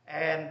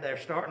 And they're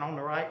starting on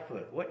the right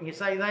foot. Wouldn't you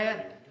say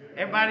that?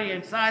 Everybody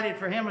excited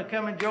for him to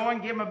come and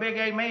join? Give him a big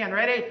amen.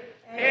 Ready?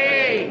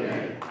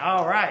 Amen.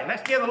 All right.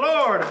 Let's give the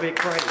Lord a big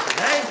praise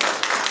today.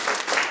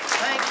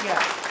 Thank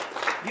God.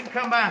 You can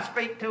come by and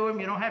speak to him.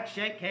 You don't have to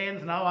shake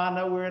hands. No, I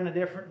know we're in a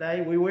different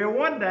day. We will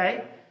one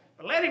day.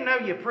 But let him know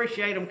you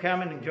appreciate him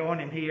coming and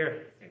joining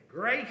here at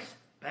Grace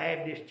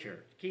Baptist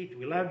Church. Keith,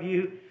 we love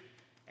you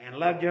and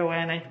love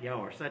Joanna.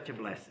 Y'all are such a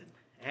blessing.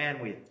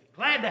 And we're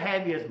glad to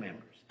have you as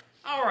members.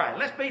 All right,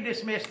 let's be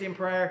dismissed in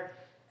prayer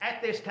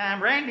at this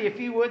time. Randy, if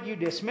you would, you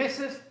dismiss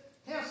us.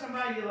 Tell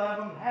somebody you love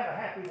them. Have a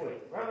happy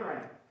week. Brother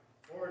Randy.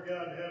 Lord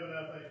God in heaven,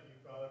 I thank you,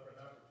 Father, for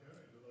an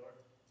opportunity, Lord,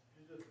 to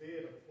just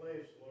be in a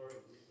place, Lord,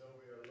 that we know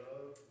we are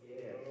loved,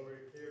 Yes. we know we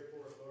are cared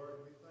for,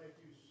 Lord. We thank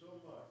you so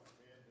much for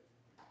being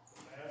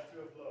the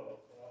master of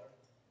love, Father.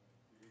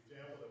 The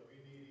example that we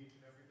need each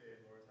and every day,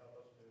 Lord.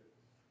 Help us to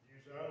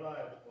use our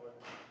lives, Lord,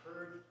 to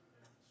encourage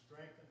and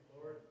strengthen,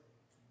 Lord,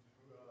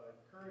 to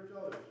encourage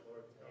others,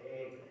 Lord, to come to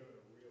know you in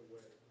a real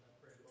way. I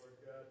pray, Lord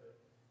God, to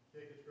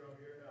take us from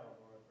here now,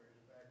 Lord, bring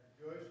us back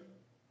rejoicing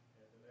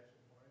at the next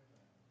appointed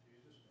time. In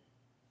Jesus' name.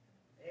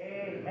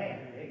 Amen.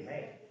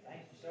 Amen.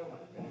 Thank you so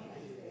much.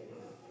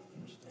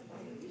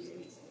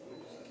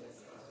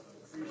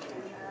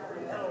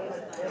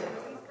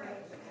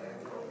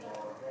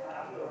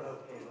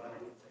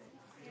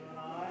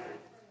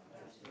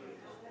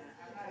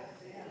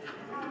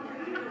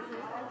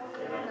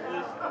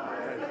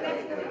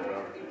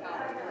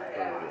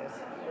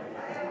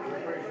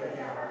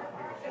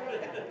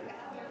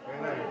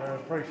 I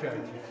appreciate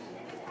you.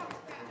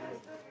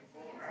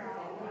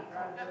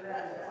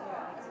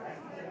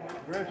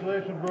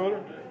 Congratulations,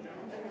 brother.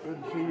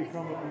 Good to see you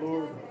come with the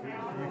Lord. Good to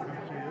see you come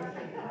see us.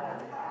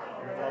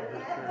 We love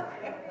this church.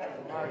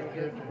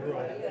 Good to grow.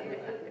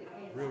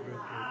 Real good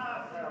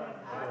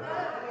church.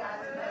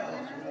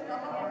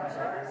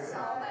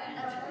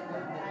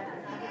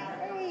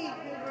 Hey,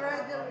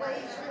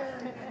 congratulations.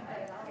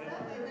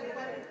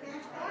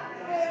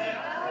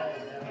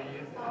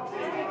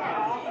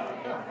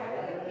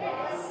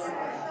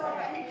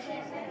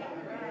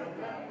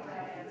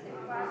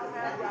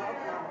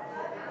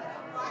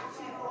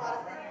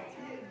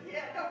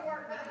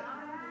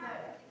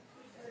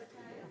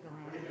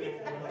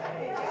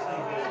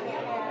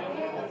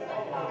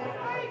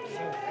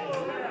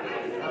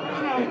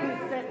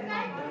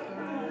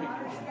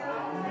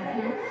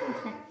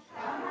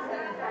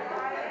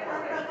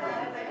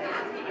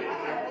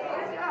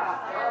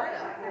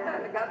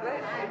 God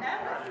bless you.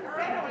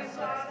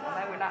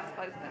 No, we're not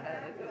supposed to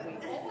hug, but we.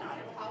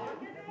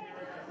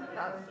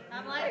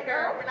 I'm like,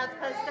 girl, we're not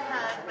supposed to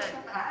hug, but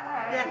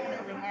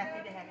definitely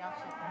happy to have y'all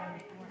shake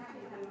hands.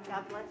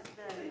 God bless the.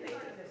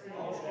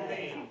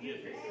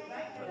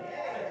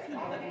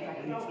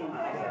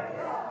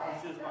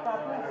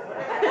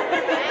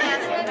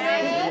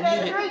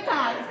 Three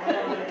times.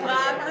 Well,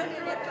 I've heard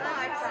you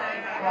twice, so I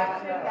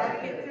got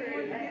to get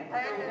through.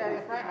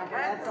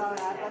 That's all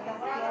right.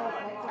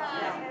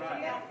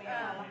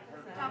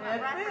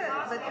 That's it,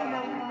 but you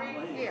know,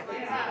 yeah.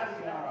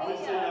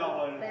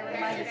 They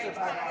remind us of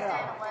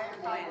ourselves.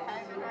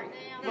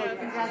 Well,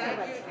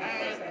 congratulations.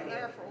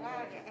 There for a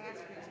while, you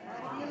asked me.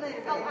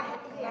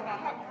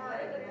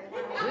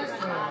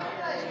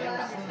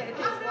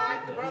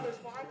 The brother's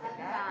wife.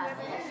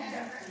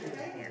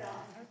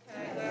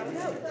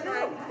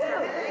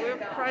 We're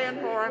praying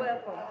for him.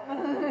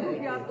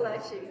 God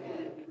bless you.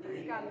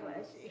 God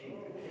bless you.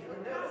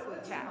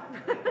 Sweet child.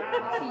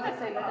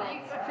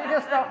 She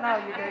just don't know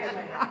you, do she? You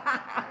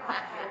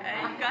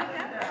got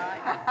that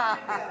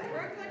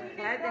right.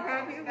 Glad to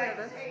have you with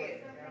us.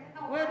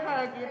 We'll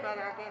hug you, but I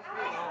guess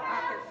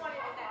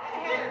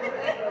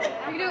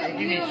You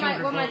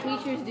know what my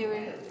teacher's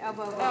doing.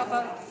 Elbow.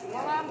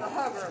 Well, I'm the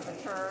hugger of the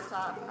church. I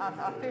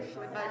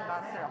officially made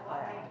myself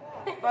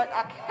that. But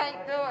I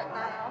can't do it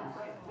now.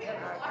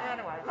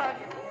 Anyway, hug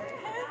you.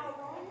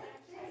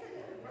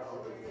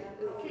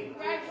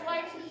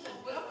 Congratulations and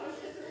welcome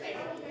to the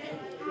family.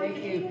 Thank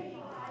you.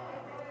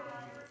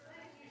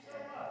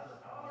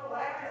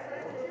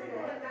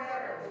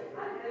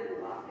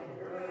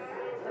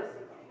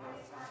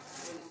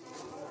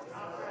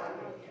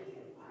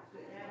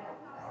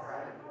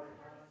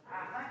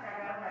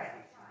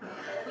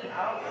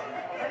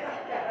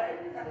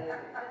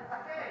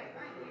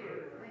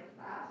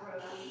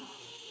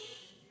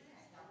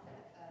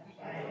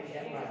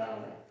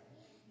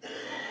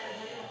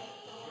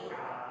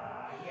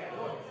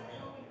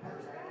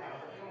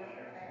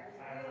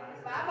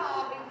 Bye,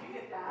 Bobby.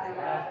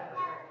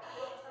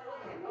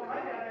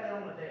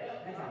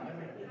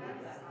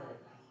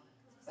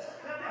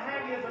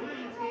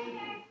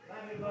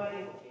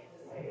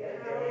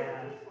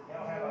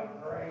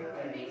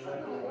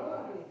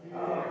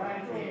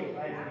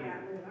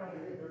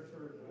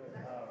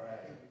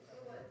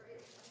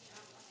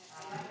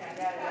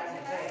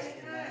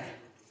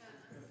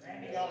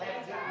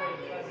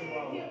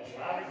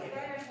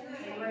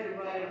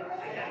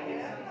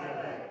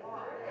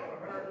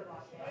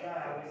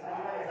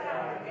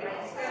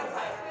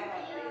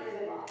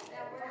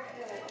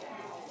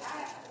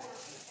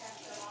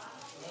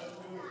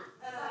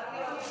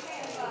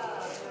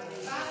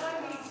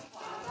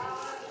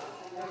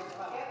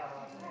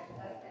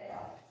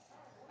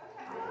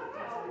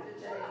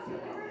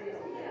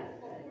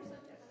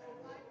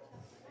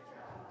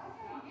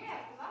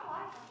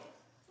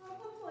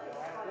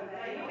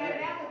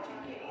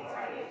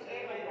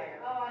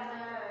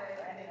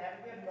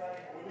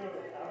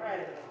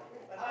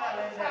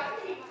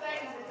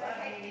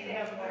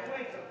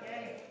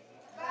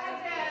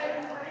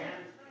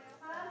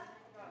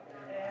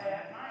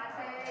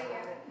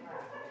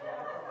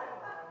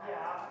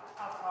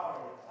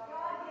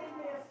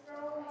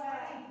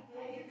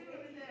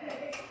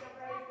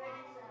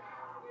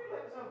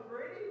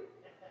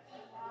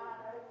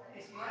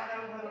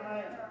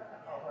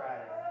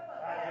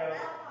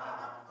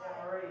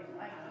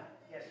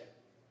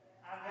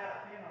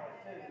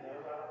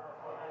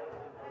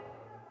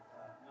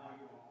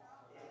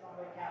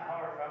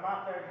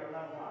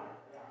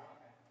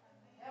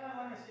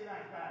 I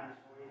can find this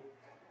for you.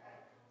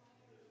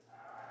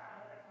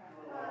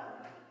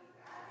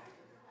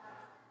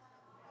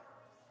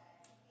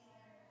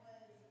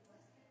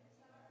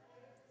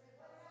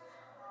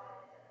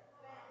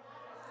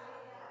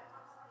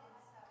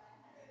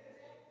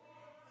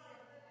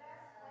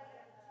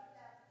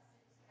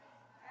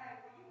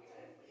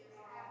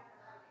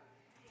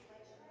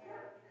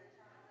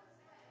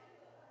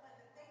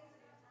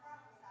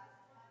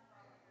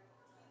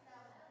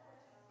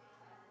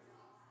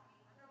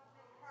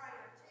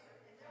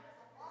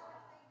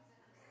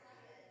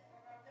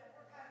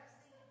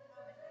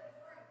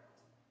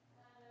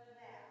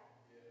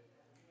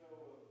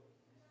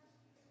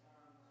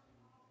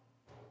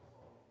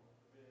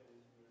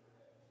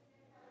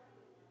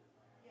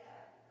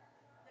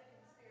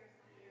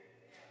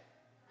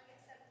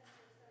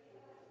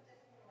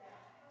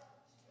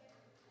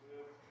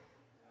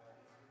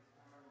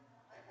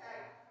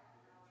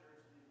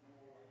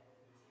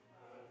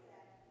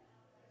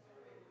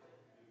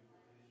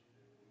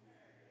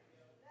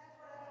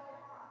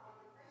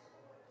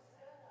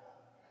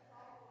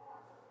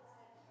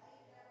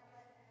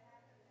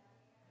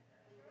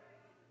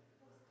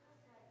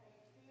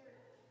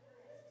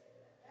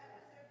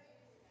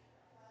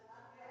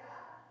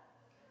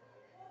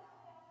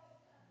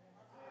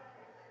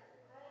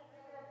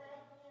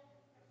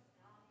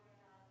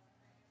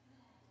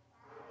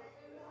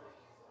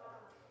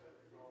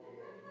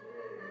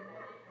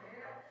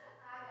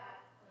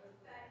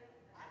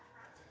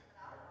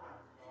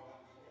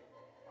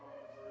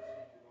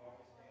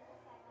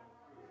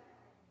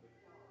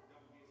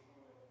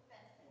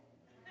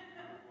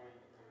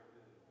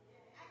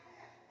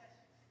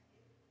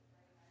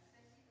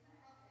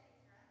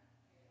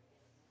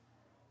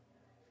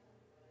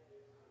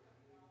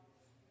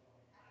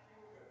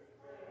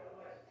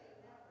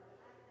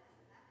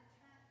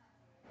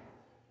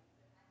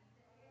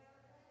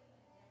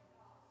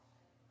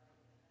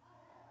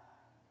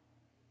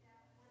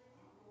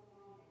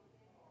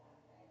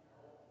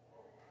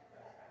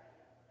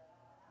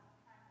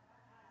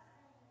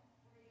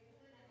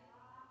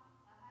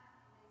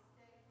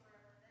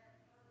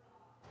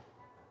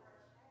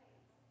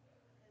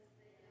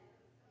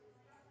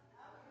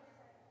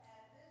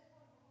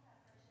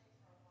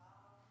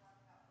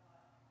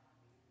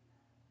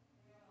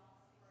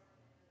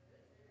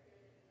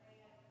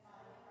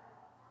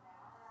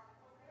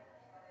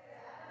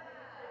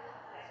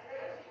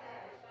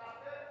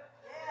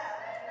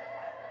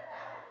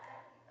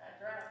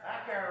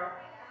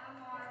 Carol.